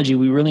technology,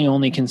 we really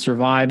only can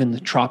survive in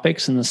the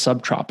tropics and the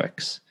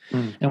subtropics.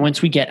 Mm. And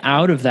once we get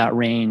out of that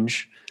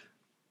range,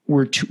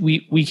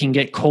 we can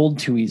get cold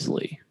too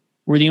easily.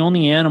 We're the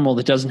only animal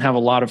that doesn't have a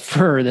lot of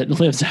fur that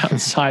lives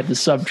outside the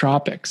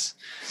subtropics.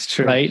 It's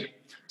true. Right?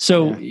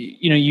 So,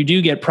 you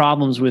do get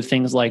problems with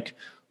things like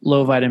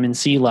low vitamin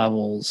C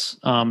levels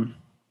and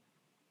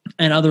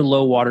other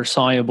low water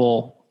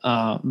soluble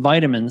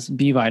vitamins,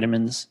 B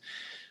vitamins,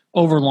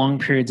 over long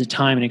periods of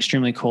time in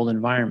extremely cold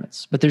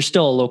environments. But there's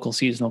still a local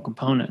seasonal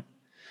component.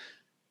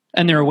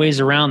 And there are ways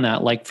around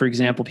that. Like, for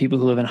example, people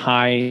who live in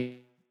high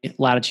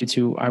latitudes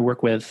who I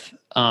work with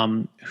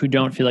who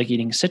don't feel like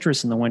eating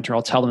citrus in the winter,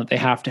 I'll tell them that they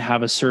have to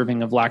have a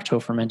serving of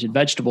lacto-fermented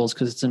vegetables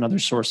because it's another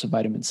source of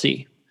vitamin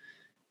C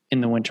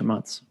in the winter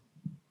months.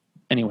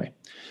 Anyway,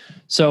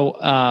 so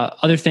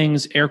other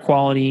things, air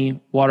quality,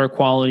 water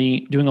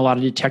quality, doing a lot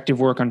of detective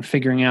work on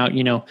figuring out,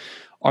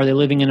 are they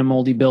living in a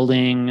moldy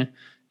building?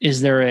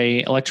 Is there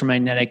a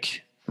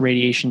electromagnetic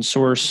radiation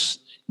source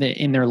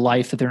in their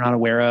life that they're not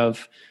aware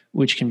of,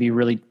 which can be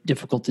really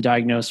difficult to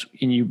diagnose,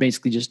 and you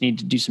basically just need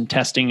to do some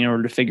testing in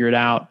order to figure it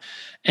out.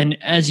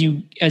 And as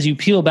you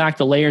peel back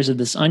the layers of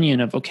this onion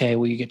of, okay,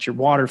 well, you get your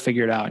water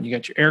figured out and you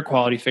got your air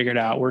quality figured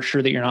out. We're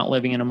sure that you're not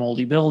living in a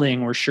moldy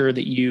building. We're sure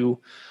that you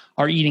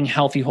are eating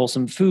healthy,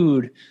 wholesome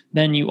food.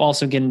 Then you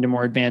also get into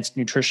more advanced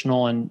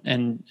nutritional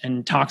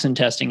and toxin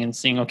testing and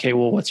seeing, okay,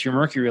 well, what's your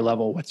mercury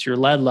level? What's your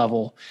lead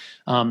level?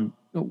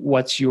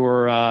 What's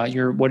what are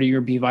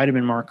your B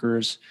vitamin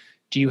markers?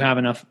 Do you have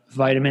enough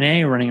vitamin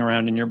A running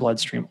around in your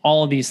bloodstream?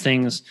 All of these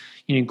things,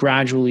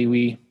 gradually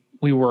we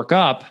work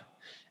up,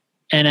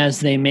 and as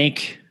they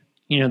make,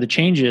 the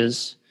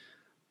changes,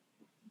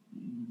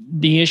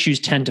 the issues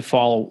tend to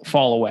fall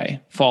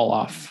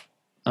off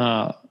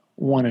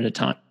one at a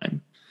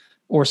time,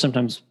 or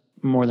sometimes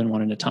more than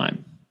one at a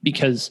time,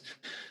 because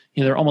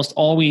they're almost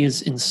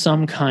always in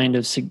some kind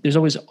of,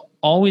 there's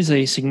always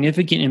a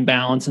significant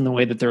imbalance in the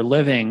way that they're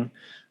living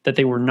that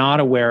they were not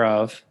aware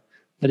of,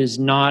 that is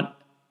not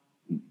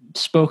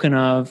spoken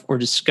of or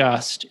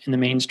discussed in the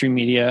mainstream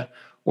media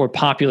or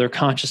popular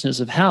consciousness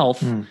of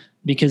health,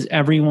 because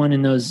everyone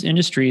in those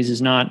industries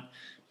is not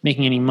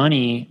making any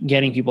money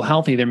getting people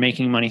healthy. They're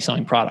making money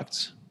selling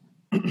products.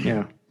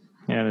 Yeah,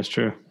 that's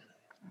true.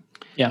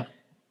 Yeah.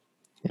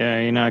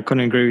 Yeah, I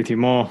couldn't agree with you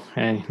more.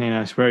 And,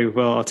 it's very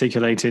well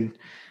articulated.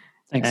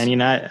 Thanks.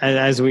 And,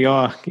 as we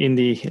are in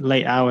the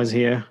late hours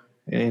here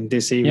in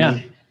this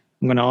evening,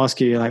 I'm going to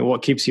ask you,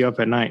 what keeps you up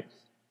at night?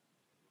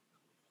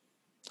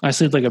 I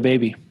sleep like a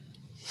baby.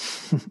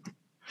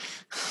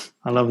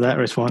 I love that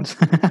response.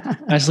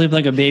 I sleep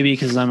like a baby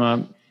because I'm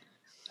a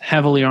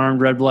heavily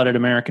armed, red-blooded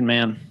American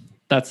man.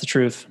 That's the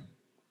truth.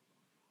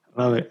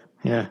 Love it.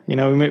 Yeah.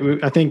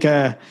 I think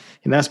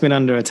that's been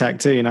under attack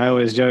too. I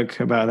always joke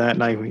about that.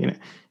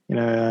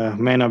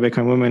 Men are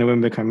becoming women and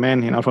women become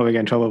men. I'll probably get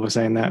in trouble for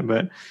saying that,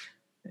 but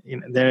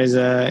there's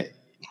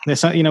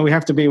we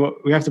have to be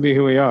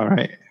who we are,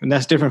 right? And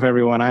that's different for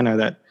everyone. I know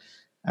that.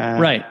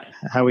 Right.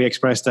 How we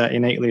express that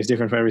innately is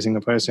different for every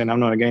single person. I'm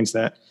not against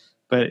that.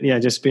 But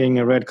just being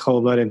a red,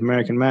 cold-blooded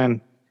American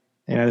man,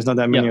 there's not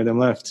that many of them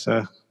left.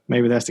 So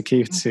maybe that's the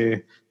key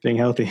to being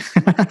healthy.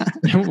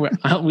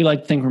 We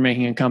like to think we're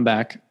making a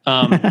comeback.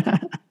 But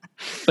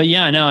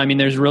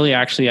there's really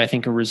actually, I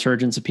think, a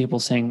resurgence of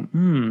people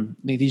saying,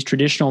 these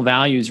traditional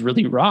values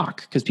really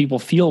rock, because people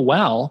feel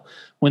well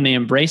when they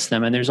embrace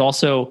them. And there's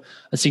also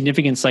a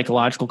significant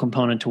psychological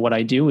component to what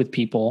I do with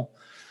people,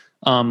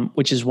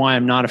 which is why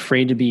I'm not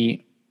afraid to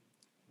be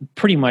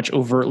pretty much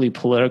overtly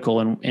political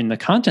in the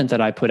content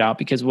that I put out,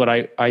 because what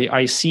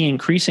I see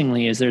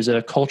increasingly is there's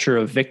a culture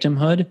of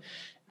victimhood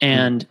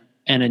and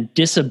a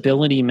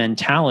disability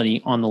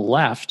mentality on the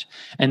left.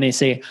 And they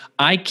say,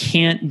 I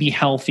can't be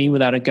healthy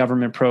without a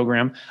government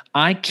program.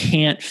 I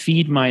can't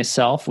feed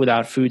myself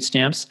without food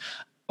stamps.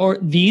 Or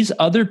these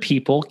other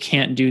people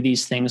can't do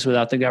these things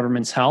without the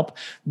government's help.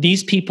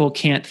 These people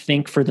can't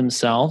think for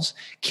themselves,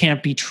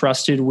 can't be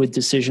trusted with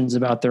decisions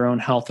about their own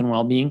health and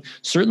well-being,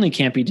 certainly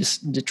can't be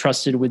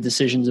trusted with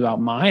decisions about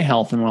my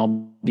health and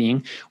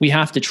well-being. We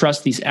have to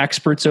trust these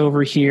experts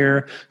over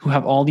here who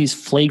have all these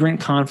flagrant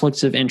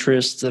conflicts of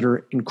interests that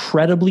are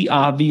incredibly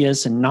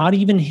obvious and not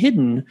even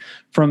hidden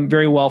from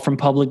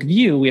public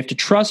view. We have to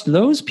trust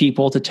those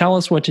people to tell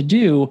us what to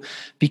do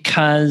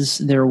because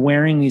they're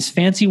wearing these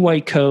fancy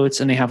white coats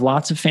and they have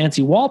lots of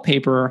fancy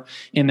wallpaper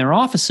in their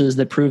offices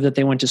that prove that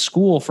they went to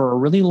school for a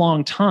really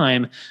long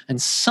time. And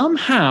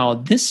somehow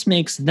this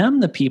makes them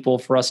the people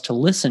for us to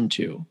listen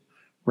to,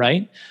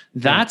 right?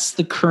 That's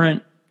the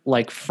current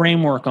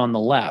framework on the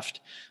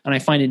left. And I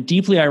find it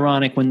deeply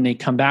ironic when they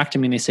come back to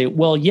me and they say,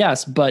 well,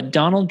 yes, but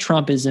Donald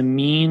Trump is a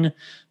mean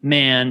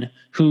man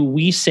who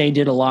we say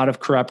did a lot of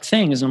corrupt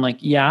things. And I'm like,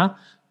 yeah,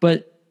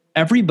 but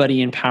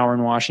everybody in power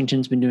in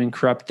Washington's been doing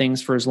corrupt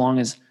things for as long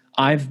as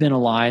I've been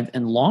alive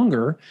and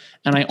longer.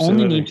 And I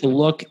only need to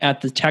look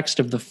at the text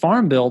of the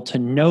Farm Bill to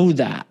know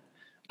that.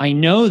 I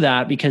know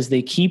that because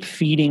they keep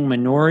feeding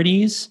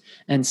minorities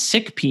and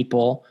sick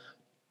people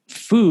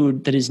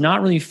food that is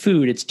not really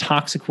food. It's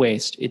toxic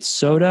waste. It's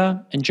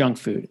soda and junk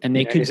food. And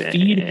they could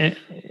feed.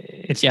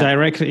 It's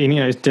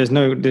directly, there's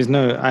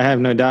no, I have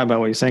no doubt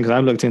about what you're saying, because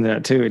I've looked into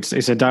that too. It's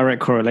a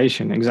direct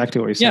correlation. Exactly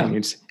what you're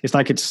saying. It's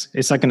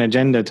like an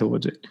agenda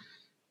towards it.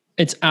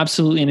 It's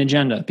absolutely an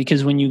agenda,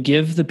 because when you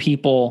give the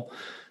people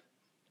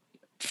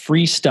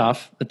free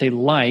stuff that they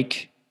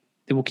like,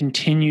 they will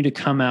continue to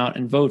come out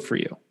and vote for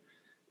you.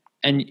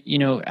 And,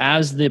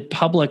 as the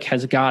public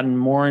has gotten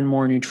more and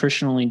more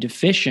nutritionally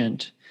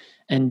deficient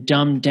and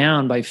dumbed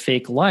down by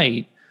fake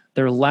light,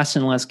 they're less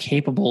and less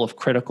capable of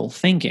critical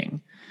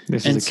thinking.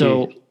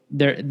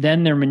 they're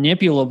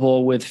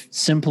manipulable with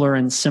simpler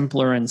and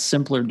simpler and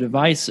simpler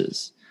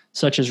devices,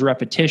 such as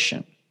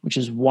repetition, which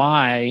is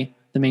why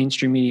the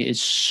mainstream media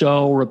is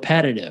so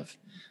repetitive.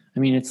 I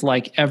mean, it's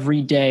like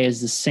every day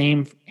is the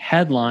same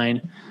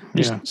headline,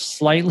 just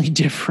slightly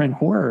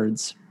different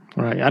words.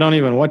 Right. I don't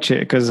even watch it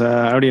because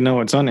I already know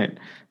what's on it.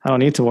 I don't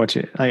need to watch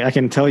it. I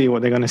can tell you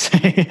what they're going to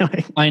say.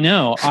 I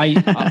know.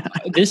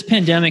 This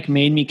pandemic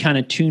made me kind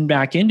of tune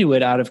back into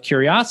it out of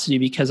curiosity,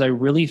 because I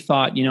really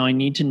thought, I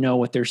need to know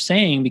what they're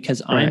saying,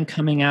 because I'm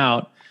coming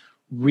out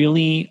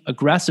really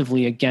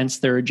aggressively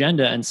against their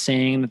agenda and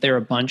saying that they're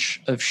a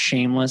bunch of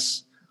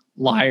shameless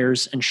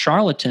liars and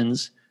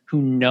charlatans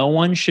who no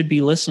one should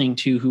be listening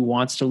to, who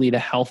wants to lead a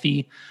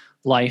healthy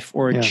life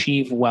or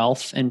achieve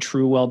wealth and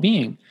true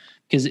well-being.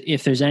 Because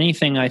if there's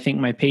anything I think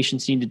my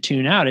patients need to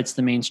tune out, it's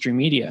the mainstream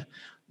media.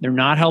 They're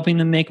not helping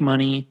them make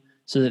money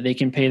so that they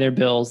can pay their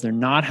bills. They're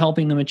not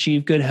helping them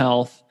achieve good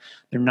health.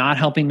 They're not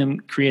helping them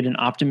create an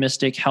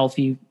optimistic,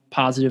 healthy,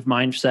 positive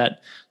mindset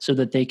so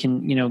that they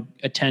can,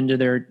 attend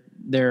to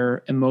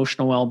their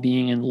emotional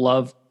well-being and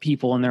love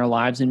people in their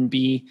lives and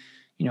be,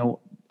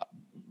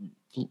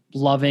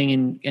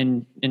 loving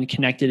and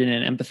connected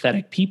and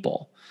empathetic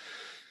people.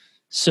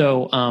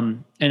 So,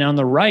 and on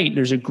the right,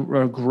 there's a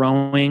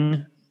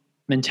growing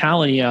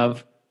mentality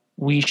of,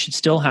 we should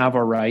still have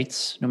our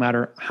rights, no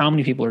matter how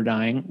many people are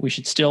dying. We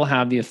should still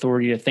have the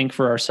authority to think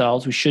for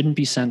ourselves. We shouldn't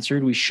be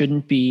censored. We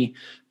shouldn't be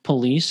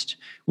policed.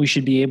 We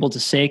should be able to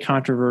say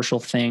controversial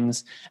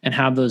things and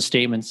have those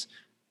statements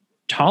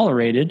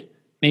tolerated,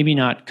 maybe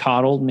not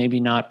coddled, maybe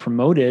not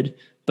promoted,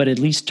 but at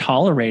least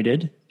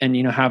tolerated, and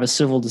have a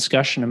civil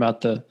discussion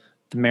about the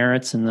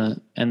merits and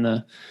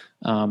the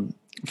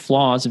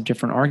flaws of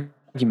different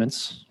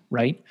arguments,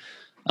 right?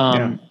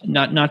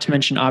 Not to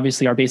mention,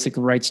 obviously, our basic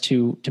rights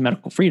to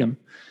medical freedom.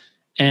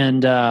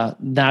 And I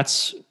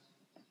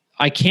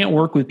can't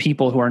work with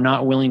people who are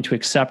not willing to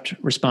accept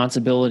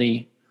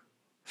responsibility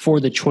for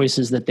the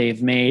choices that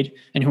they've made,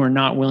 and who are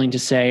not willing to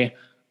say,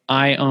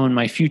 I own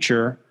my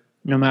future,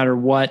 no matter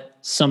what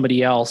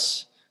somebody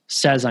else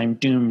says I'm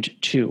doomed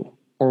to,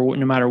 or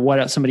no matter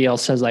what somebody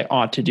else says I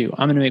ought to do.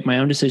 I'm going to make my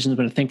own decisions. I'm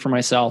going to think for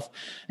myself,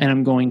 and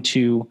I'm going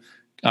to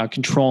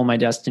control my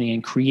destiny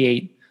and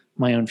create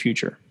my own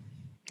future.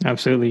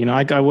 Absolutely.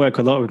 I work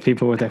a lot with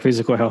people with their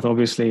physical health,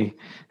 obviously,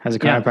 as a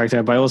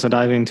chiropractor, but I also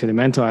dive into the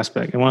mental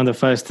aspect. And one of the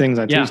first things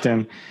I teach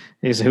them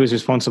is who's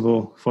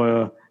responsible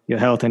for your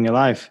health and your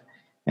life.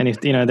 And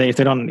if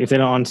they don't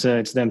answer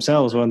it to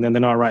themselves, well, then they're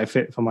not a right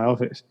fit for my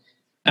office.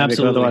 Absolutely.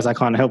 Because otherwise I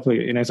can't help you.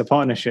 It's a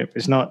partnership.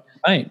 It's not,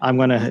 I'm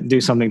going to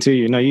do something to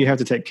you. No, you have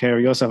to take care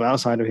of yourself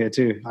outside of here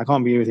too. I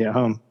can't be with you at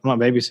home. I'm not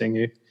babysitting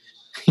you.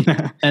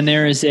 And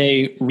there is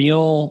a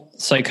real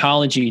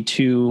psychology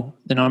to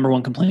the number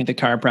one complaint that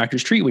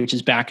chiropractors treat, which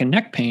is back and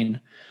neck pain,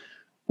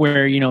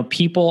 where,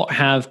 people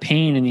have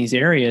pain in these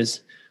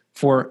areas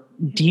for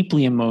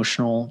deeply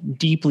emotional,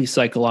 deeply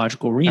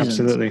psychological reasons.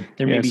 Absolutely.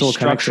 There may be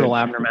structural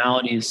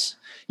abnormalities.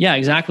 Yeah,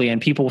 exactly.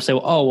 And people will say,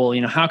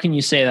 how can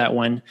you say that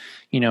when,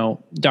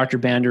 Dr.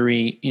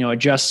 Banduri,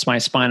 adjusts my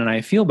spine and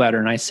I feel better?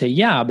 And I say,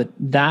 yeah, but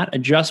that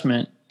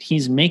adjustment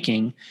he's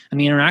making and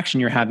the interaction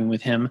you're having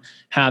with him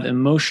have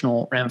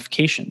emotional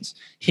ramifications.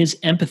 His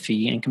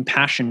empathy and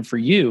compassion for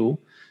you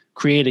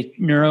create a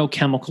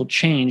neurochemical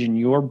change in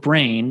your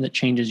brain that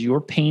changes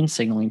your pain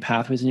signaling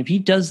pathways. And if he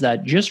does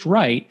that just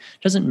right,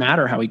 it doesn't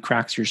matter how he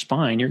cracks your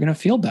spine, you're going to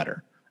feel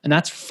better. And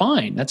that's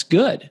fine. That's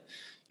good.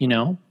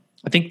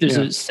 I think there's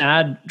a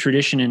sad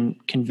tradition in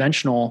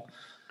conventional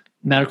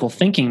medical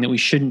thinking that we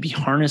shouldn't be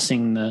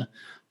harnessing the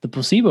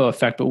placebo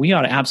effect, but we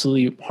ought to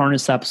absolutely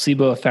harness that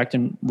placebo effect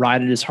and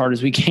ride it as hard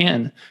as we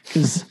can,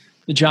 because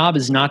the job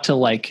is not to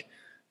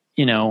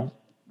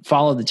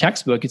follow the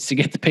textbook. It's to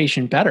get the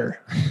patient better.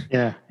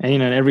 Yeah.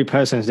 And, every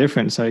person is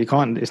different. So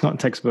it's not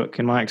textbook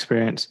in my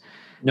experience.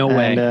 No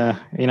way.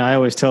 And, I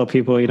always tell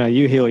people,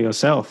 you heal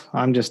yourself.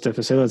 I'm just a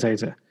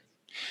facilitator.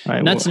 Right.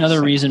 And that's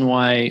another reason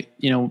why,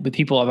 many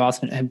people have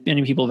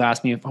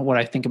asked me what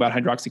I think about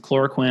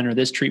hydroxychloroquine or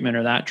this treatment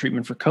or that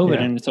treatment for COVID.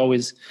 Yeah.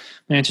 And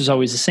my answer is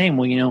always the same.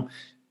 Well,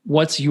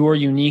 what's your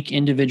unique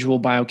individual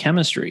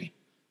biochemistry?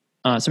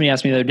 Somebody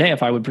asked me the other day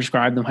if I would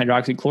prescribe them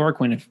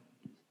hydroxychloroquine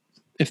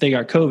if they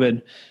got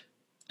COVID.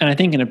 And I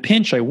think in a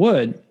pinch I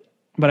would,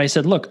 but I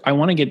said, look, I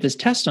want to get this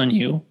test on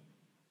you.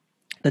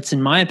 That's,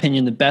 in my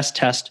opinion, the best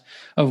test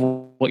of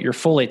what your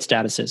folate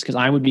status is, because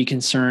I would be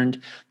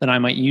concerned that I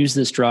might use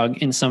this drug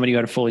in somebody who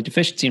had a folate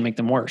deficiency and make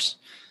them worse.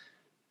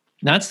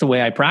 That's the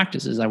way I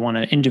practice, is I want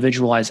to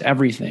individualize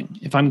everything.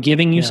 If I'm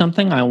giving you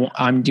something,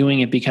 I'm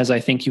doing it because I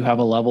think you have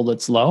a level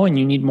that's low and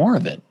you need more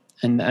of it.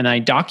 And I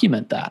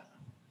document that.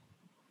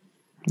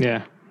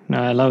 Yeah, no,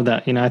 I love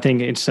that. I think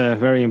it's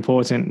very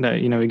important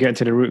that, we get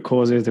to the root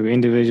causes, that we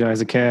individualize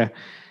the care,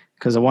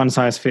 because the one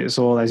size fits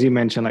all, as you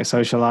mentioned, like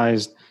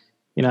socialized.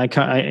 I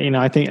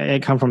think I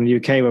come from the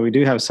UK where we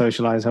do have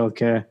socialized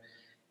healthcare.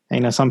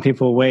 And, some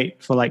people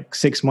wait for like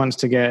 6 months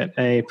to get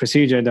a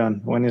procedure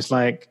done when it's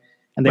like,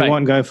 and they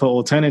won't go for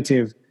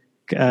alternative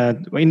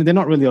they're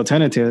not really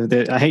alternative.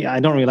 I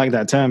don't really like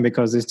that term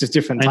because it's just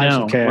different types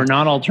of care. We're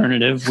not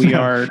alternative. We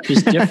are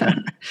just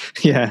different.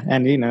 Yeah.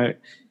 And,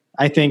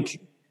 I think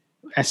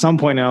at some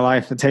point in our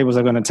life, the tables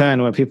are going to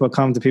turn where people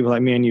come to people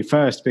like me and you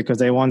first because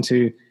they want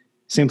to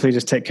simply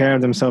just take care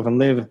of themselves and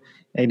live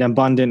an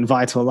abundant,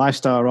 vital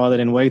lifestyle rather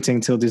than waiting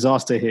till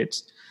disaster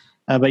hits.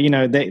 But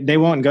they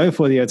won't go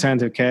for the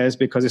alternative cares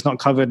because it's not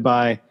covered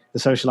by the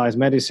socialized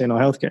medicine or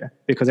healthcare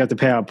because they have to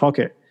pay out of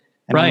pocket.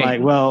 And right. I'm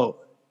like, well,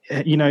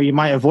 you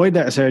might avoid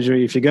that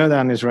surgery if you go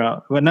down this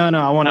route. But no,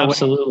 I want to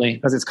absolutely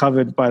because it's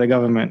covered by the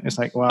government. It's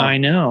like, wow, I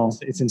know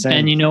it's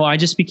insane. And I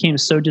just became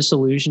so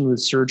disillusioned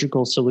with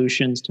surgical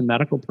solutions to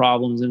medical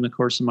problems in the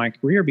course of my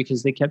career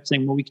because they kept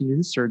saying, well, we can do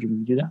this surgery, we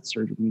can do that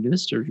surgery, we can do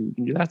this surgery, we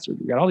can do that surgery.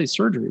 We got all these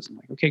surgeries. I'm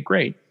like, okay,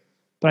 great.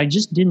 But I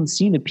just didn't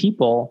see the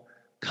people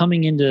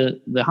coming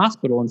into the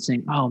hospital and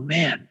saying, oh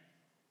man,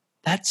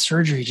 that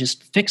surgery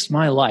just fixed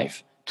my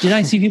life. Did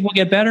I see people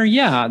get better?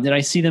 Yeah. Did I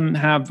see them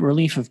have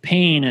relief of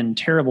pain and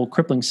terrible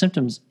crippling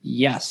symptoms?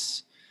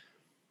 Yes.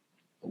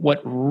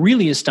 What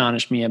really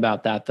astonished me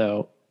about that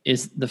though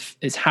is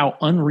how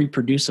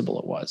unreproducible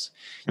it was.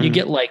 You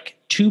get like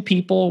two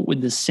people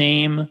with the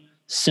same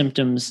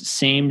symptoms,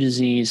 same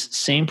disease,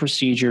 same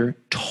procedure,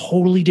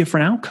 totally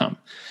different outcome.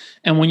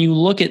 And when you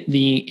look at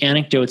the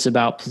anecdotes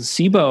about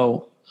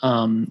placebo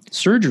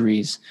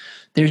surgeries,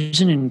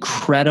 there's an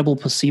incredible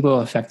placebo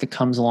effect that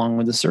comes along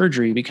with the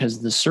surgery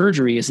because the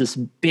surgery is this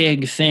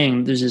big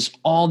thing. There's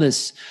all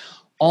this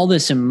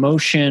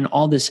emotion,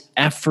 all this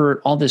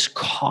effort, all this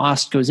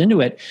cost goes into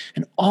it.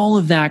 And all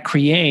of that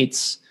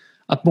creates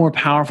a more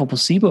powerful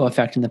placebo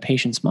effect in the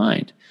patient's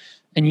mind.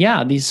 And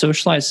yeah, these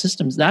socialized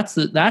systems, that's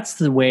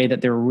the way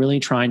that they're really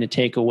trying to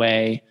take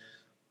away,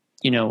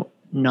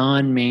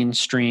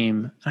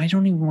 non-mainstream. I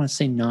don't even want to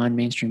say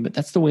non-mainstream, but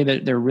that's the way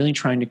that they're really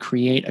trying to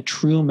create a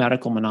true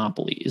medical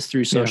monopoly is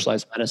through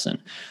socialized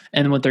medicine.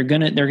 And what they're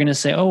going to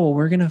say, oh, well,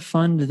 we're going to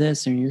fund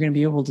this and you're going to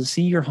be able to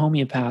see your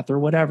homeopath or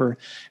whatever.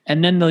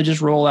 And then they'll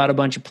just roll out a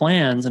bunch of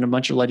plans and a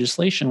bunch of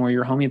legislation where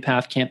your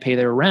homeopath can't pay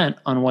their rent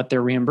on what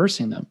they're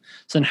reimbursing them.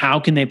 So then how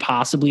can they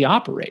possibly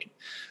operate?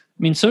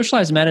 I mean,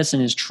 socialized medicine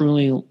is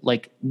truly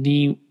like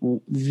the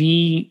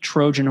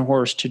Trojan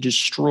horse to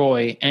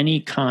destroy any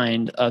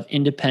kind of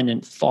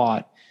independent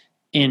thought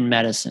in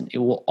medicine. It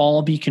will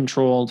all be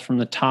controlled from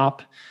the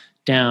top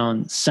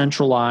down,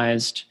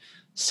 centralized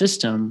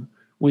system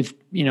with,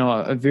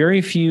 a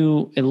very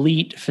few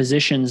elite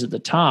physicians at the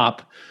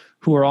top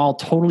who are all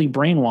totally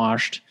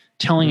brainwashed,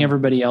 telling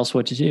everybody else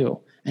what to do.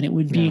 And it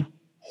would be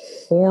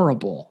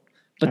horrible.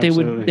 But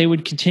Absolutely. they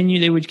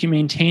would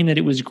maintain that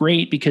it was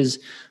great because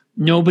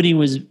nobody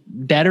was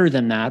better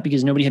than that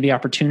because nobody had the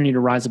opportunity to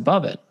rise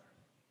above it.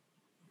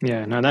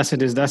 Yeah, no, that's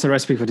a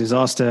recipe for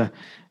disaster.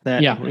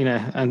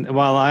 And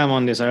while I am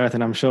on this earth,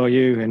 and I'm sure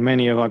you and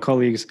many of our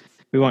colleagues,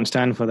 we won't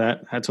stand for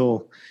that at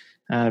all,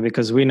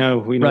 because we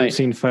know right. We've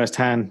seen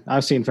firsthand.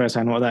 I've seen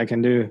firsthand what that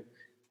can do,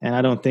 and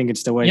I don't think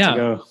it's the way to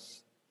go.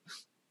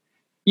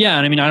 Yeah,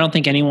 and I mean, I don't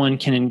think anyone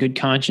can, in good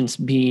conscience,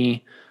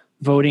 be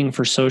voting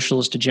for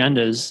socialist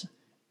agendas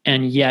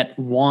and yet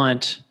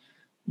want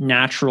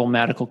natural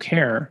medical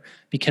care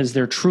because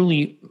they're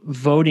truly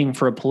voting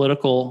for a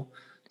political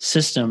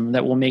system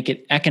that will make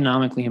it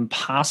economically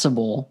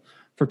impossible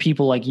for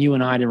people like you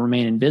and I to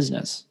remain in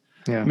business.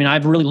 Yeah. I mean,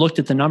 I've really looked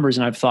at the numbers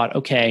and I've thought,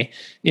 okay,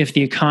 if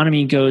the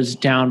economy goes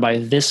down by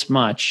this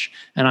much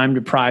and I'm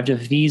deprived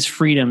of these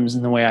freedoms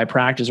in the way I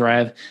practice, or I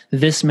have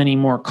this many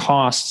more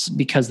costs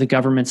because the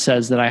government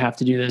says that I have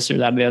to do this or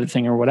that or the other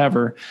thing or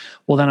whatever,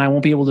 well, then I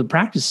won't be able to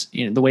practice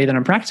the way that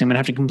I'm practicing. I'm going to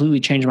have to completely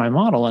change my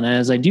model. And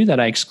as I do that,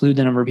 I exclude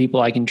the number of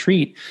people I can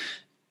treat.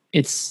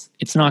 It's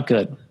not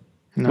good.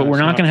 No, but we're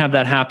not going to have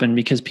that happen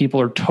because people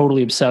are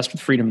totally obsessed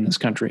with freedom in this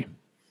country.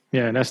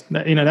 Yeah, that's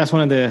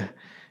one of the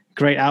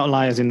great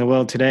outliers in the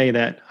world today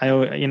that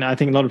I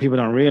think a lot of people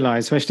don't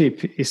realize, especially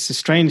it's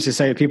strange to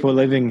say people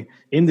living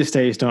in the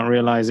States don't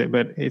realize it,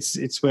 but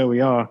it's where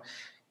we are.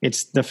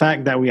 It's the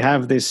fact that we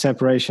have this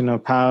separation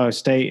of power,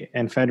 state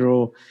and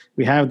federal.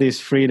 We have these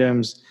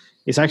freedoms.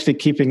 It's actually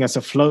keeping us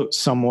afloat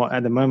somewhat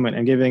at the moment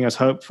and giving us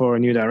hope for a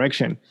new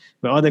direction.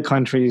 But other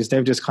countries,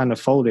 they've just kind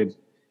of folded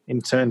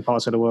in certain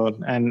parts of the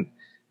world. And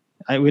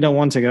we don't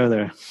want to go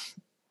there.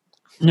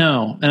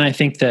 No. And I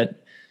think that,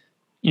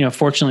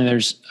 fortunately,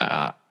 there's,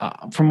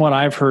 from what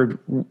I've heard,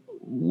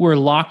 we're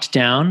locked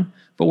down,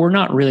 but we're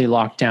not really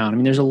locked down. I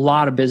mean, there's a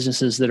lot of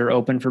businesses that are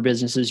open for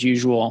business as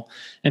usual,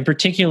 and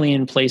particularly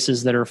in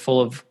places that are full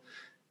of,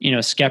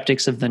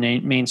 skeptics of the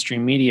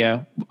mainstream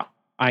media,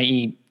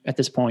 i.e., at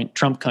this point,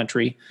 Trump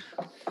country.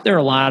 There are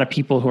a lot of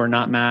people who are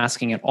not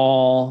masking at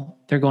all.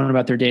 They're going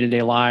about their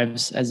day-to-day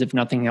lives as if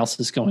nothing else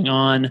is going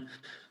on.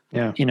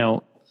 Yeah.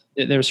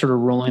 They're sort of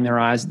rolling their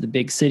eyes at the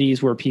big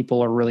cities where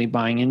people are really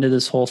buying into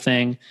this whole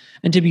thing.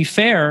 And to be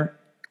fair,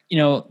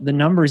 the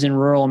numbers in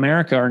rural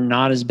America are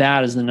not as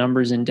bad as the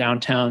numbers in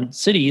downtown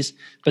cities,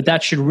 but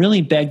that should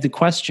really beg the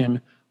question,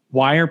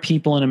 why are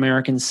people in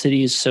American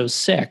cities so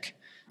sick?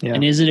 Yeah.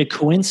 And is it a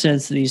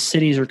coincidence that these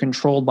cities are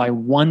controlled by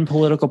one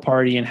political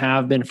party and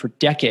have been for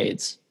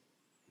decades?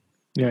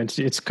 Yeah,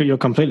 you're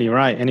completely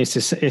right, and I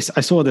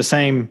saw the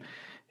same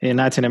in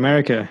Latin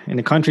America. In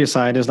the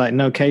countryside, there's like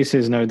no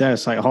cases, no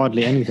deaths, like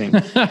hardly anything,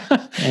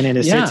 and in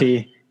the Yeah,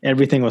 city,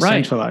 everything was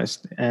right,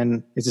 centralized,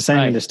 and it's the same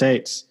in right, the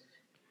States.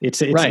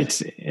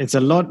 right. It's a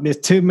lot. There's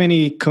too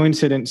many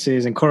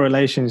coincidences and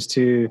correlations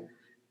to,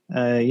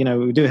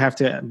 we do have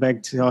to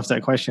beg to ask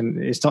that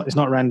question. It's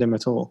not random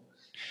at all.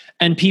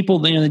 And people,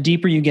 the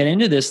deeper you get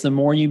into this, the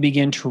more you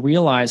begin to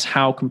realize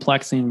how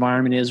complex the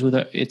environment is with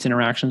its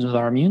interactions with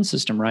our immune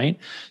system, right?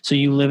 So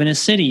you live in a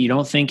city, you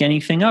don't think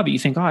anything of it. You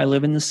think, oh, I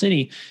live in the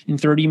city. In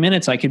 30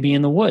 minutes, I could be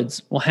in the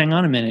woods. Well, hang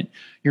on a minute.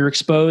 You're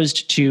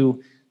exposed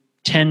to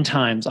 10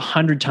 times,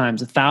 100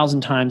 times,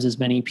 1,000 times as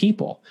many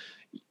people.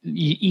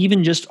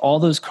 Even just all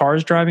those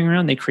cars driving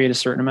around, they create a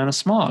certain amount of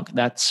smog.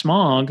 That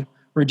smog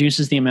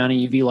reduces the amount of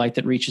UV light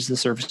that reaches the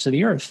surface of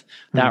the earth.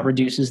 That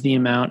reduces the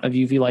amount of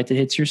UV light that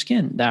hits your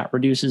skin. That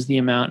reduces the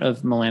amount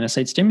of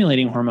melanocyte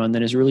stimulating hormone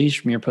that is released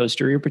from your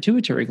posterior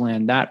pituitary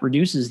gland. That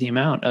reduces the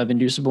amount of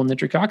inducible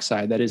nitric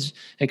oxide that is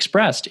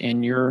expressed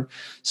in your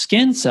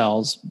skin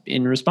cells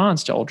in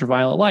response to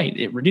ultraviolet light.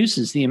 It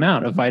reduces the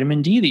amount of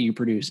vitamin D that you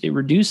produce. It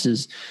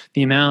reduces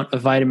the amount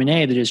of vitamin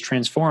A that is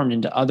transformed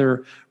into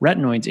other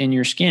retinoids in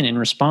your skin in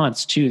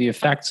response to the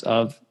effects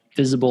of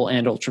visible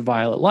and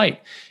ultraviolet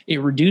light. It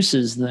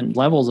reduces the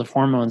levels of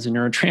hormones and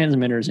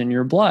neurotransmitters in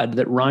your blood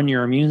that run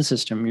your immune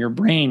system, your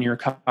brain, your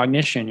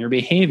cognition, your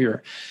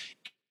behavior.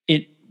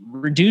 It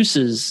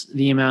reduces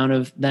the amount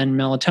of then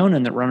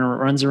melatonin that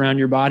runs around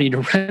your body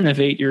to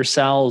renovate your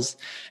cells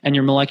and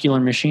your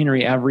molecular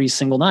machinery every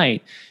single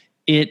night.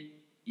 I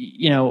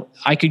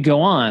could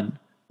go on.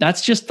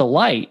 That's just the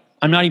light.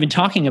 I'm not even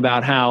talking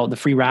about how the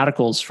free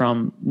radicals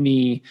from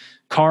the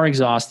car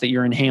exhaust that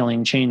you're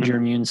inhaling change your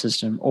immune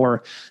system,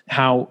 or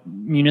how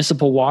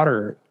municipal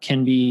water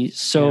can be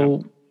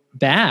so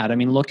bad. I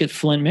mean, look at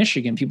Flint,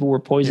 Michigan. People were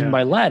poisoned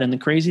by lead. And the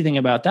crazy thing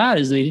about that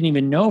is they didn't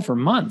even know for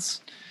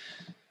months,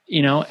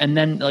 and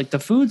then like the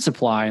food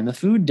supply and the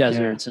food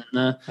deserts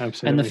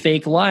and the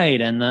fake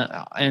light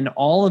and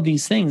all of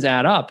these things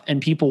add up.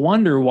 And people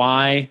wonder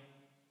why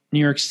New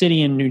York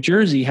City and New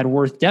Jersey had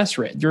worse death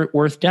rates.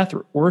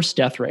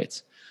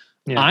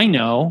 Yeah. I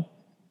know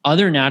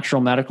other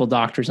natural medical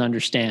doctors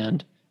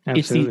understand.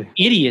 Absolutely. It's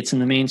the idiots in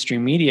the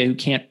mainstream media who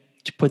can't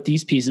put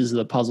these pieces of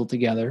the puzzle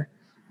together.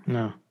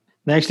 No,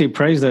 they actually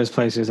praise those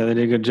places that they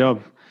did a good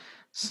job.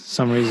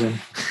 Some reason.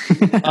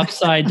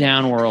 Upside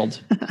down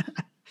world.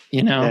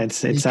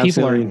 It's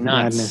people are nuts.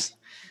 Madness.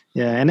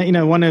 Yeah,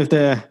 and one of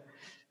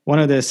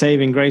the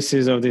saving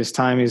graces of this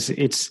time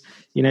is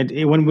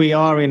when we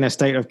are in a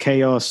state of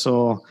chaos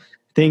or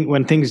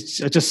when things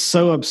are just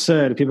so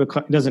absurd,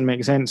 it doesn't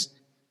make sense.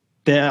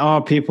 There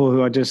are people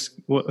who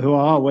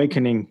are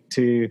awakening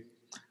to,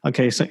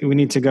 okay, so we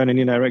need to go in a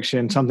new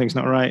direction. Something's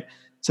not right.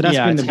 So that's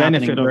been the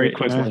benefit of it.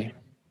 Quickly.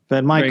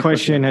 But my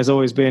question has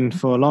always been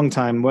for a long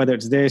time, whether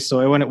it's this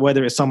or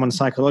whether it's someone's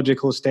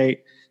psychological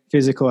state,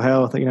 physical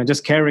health,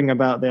 just caring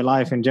about their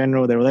life in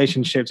general, their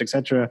relationships,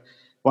 etc.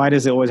 Why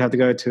does it always have to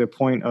go to a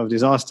point of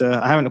disaster?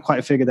 I haven't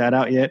quite figured that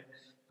out yet.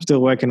 I'm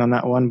still working on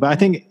that one. But I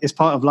think it's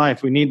part of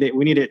life. We need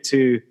it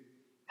to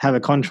have a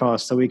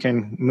contrast so we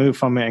can move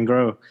from it and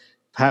grow.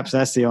 Perhaps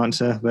that's the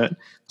answer, but I'm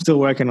still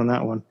working on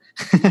that one.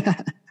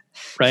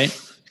 Right.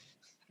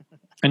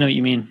 I know what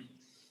you mean.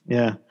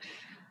 Yeah.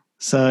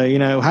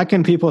 So, how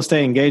can people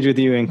stay engaged with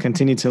you and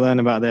continue to learn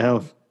about their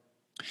health?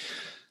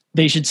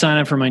 They should sign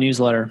up for my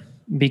newsletter,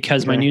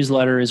 because my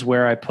newsletter is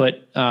where I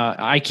put,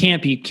 I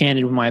can't be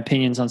candid with my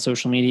opinions on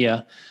social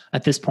media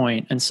at this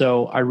point. And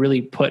so I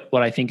really put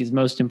what I think is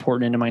most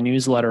important into my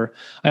newsletter.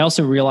 I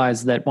also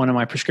realized that one of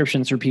my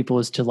prescriptions for people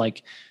is to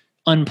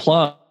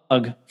unplug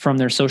from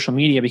their social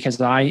media,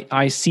 because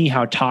I see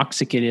how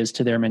toxic it is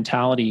to their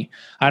mentality.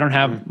 I don't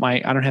have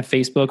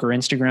Facebook or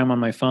Instagram on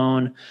my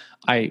phone.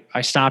 I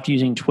stopped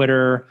using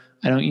Twitter.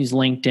 I don't use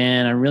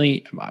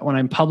LinkedIn. When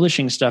I'm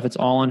publishing stuff, it's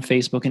all on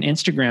Facebook and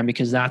Instagram,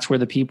 because that's where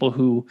the people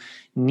who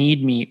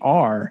need me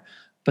are.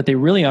 But they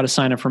really ought to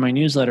sign up for my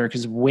newsletter,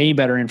 because way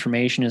better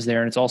information is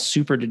there and it's all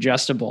super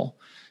digestible.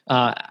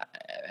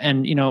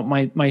 And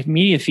my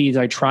media feeds,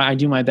 I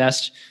do my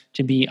best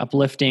to be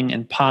uplifting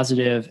and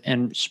positive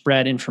and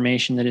spread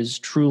information that is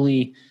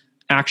truly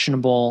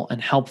actionable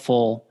and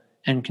helpful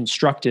and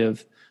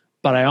constructive.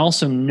 But I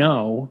also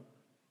know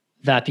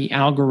that the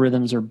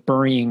algorithms are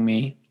burying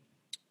me,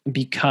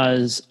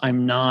 because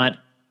I'm not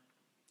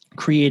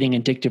creating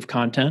addictive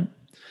content.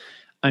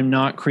 I'm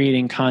not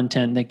creating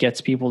content that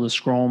gets people to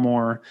scroll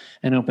more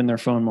and open their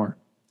phone more.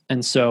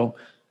 And so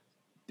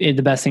the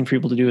best thing for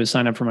people to do is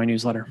sign up for my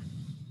newsletter.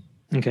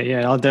 Okay,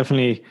 yeah, I'll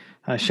definitely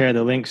share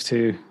the links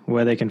to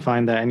where they can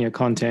find that in your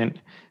content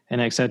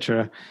and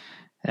etc.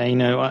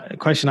 A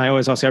question I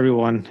always ask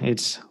everyone,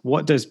 it's,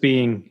 what does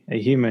being a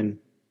human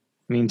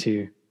mean to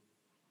you?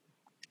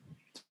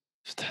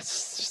 That's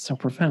so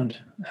profound.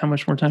 How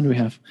much more time do we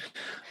have?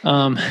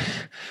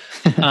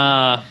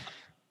 Wow.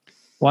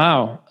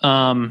 Well,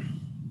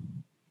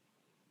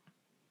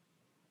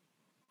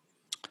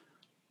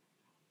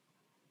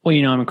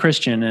 I'm a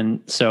Christian,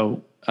 and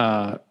so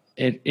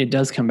it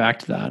does come back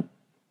to that.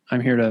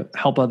 I'm here to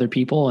help other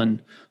people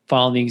and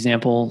follow the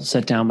example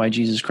set down by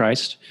Jesus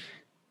Christ.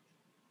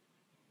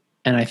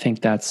 And I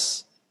think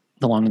that's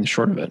the long and the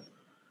short of it.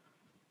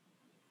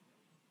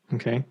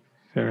 Okay,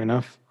 fair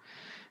enough.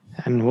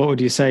 And what would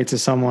you say to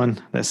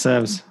someone that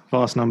serves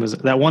vast numbers,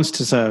 that wants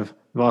to serve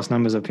vast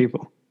numbers of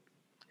people?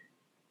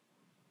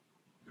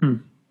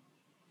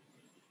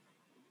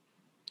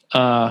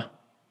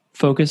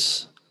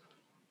 Focus.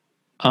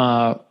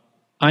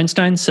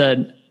 Einstein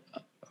said,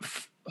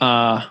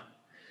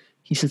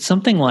 he said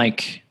something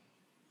like,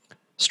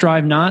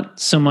 strive not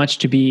so much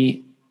to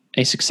be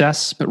a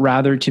success, but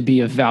rather to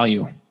be of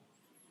value.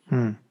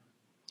 You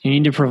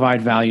need to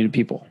provide value to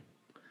people.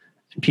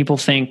 And people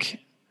think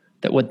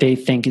that what they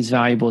think is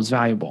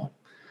valuable.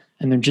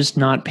 And they're just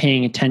not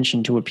paying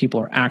attention to what people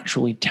are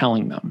actually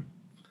telling them.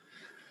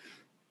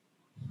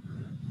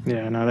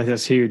 Yeah, no,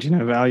 that's huge.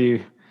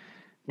 Value.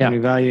 When we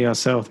value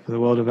ourselves, the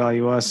world will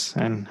value us,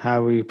 and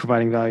how we're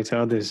providing value to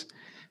others.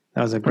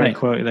 That was a great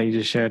quote that you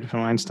just shared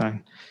from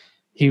Einstein.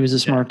 He was a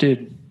smart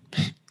dude.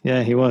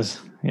 Yeah, he was.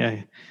 Yeah,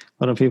 a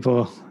lot of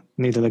people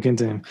need to look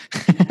into him.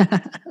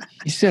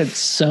 He said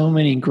so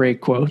many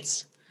great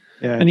quotes.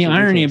 Yeah, and the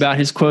irony about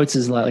his quotes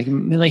is like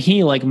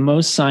he, like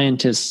most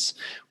scientists,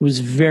 was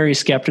very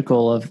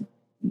skeptical of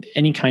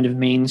any kind of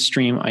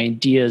mainstream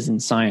ideas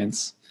in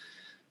science.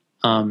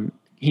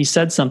 He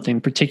said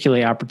something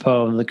particularly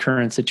apropos of the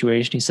current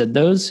situation. He said,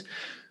 those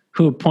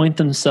who appoint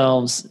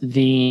themselves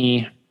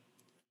the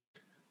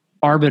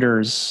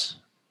arbiters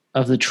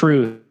of the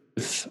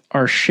truth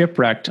are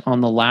shipwrecked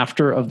on the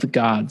laughter of the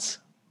gods.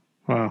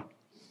 Wow.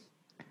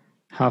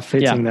 How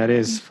fitting that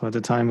is for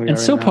the time we are in. And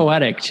so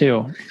poetic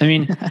too. I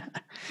mean,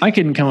 I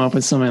couldn't come up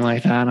with something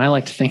like that. And I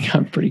like to think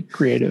I'm pretty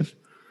creative.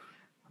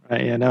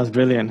 Right. Yeah, that was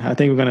brilliant. I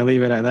think we're going to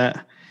leave it at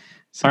that.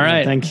 So, all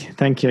right.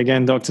 Thank you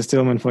again, Dr.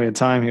 Stillman, for your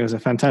time. It was a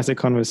fantastic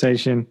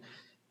conversation.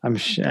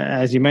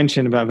 As you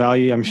mentioned about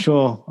value, I'm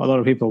sure a lot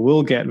of people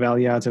will get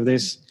value out of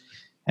this.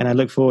 And I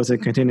look forward to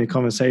continued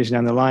conversation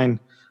down the line,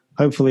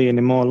 hopefully in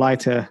a more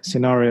lighter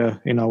scenario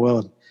in our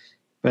world.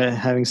 But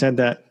having said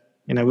that,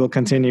 we'll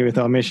continue with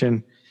our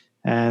mission,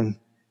 and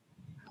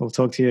we'll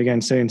talk to you again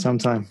soon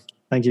sometime.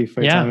 Thank you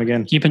for your time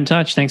again. Keep in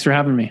touch. Thanks for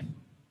having me.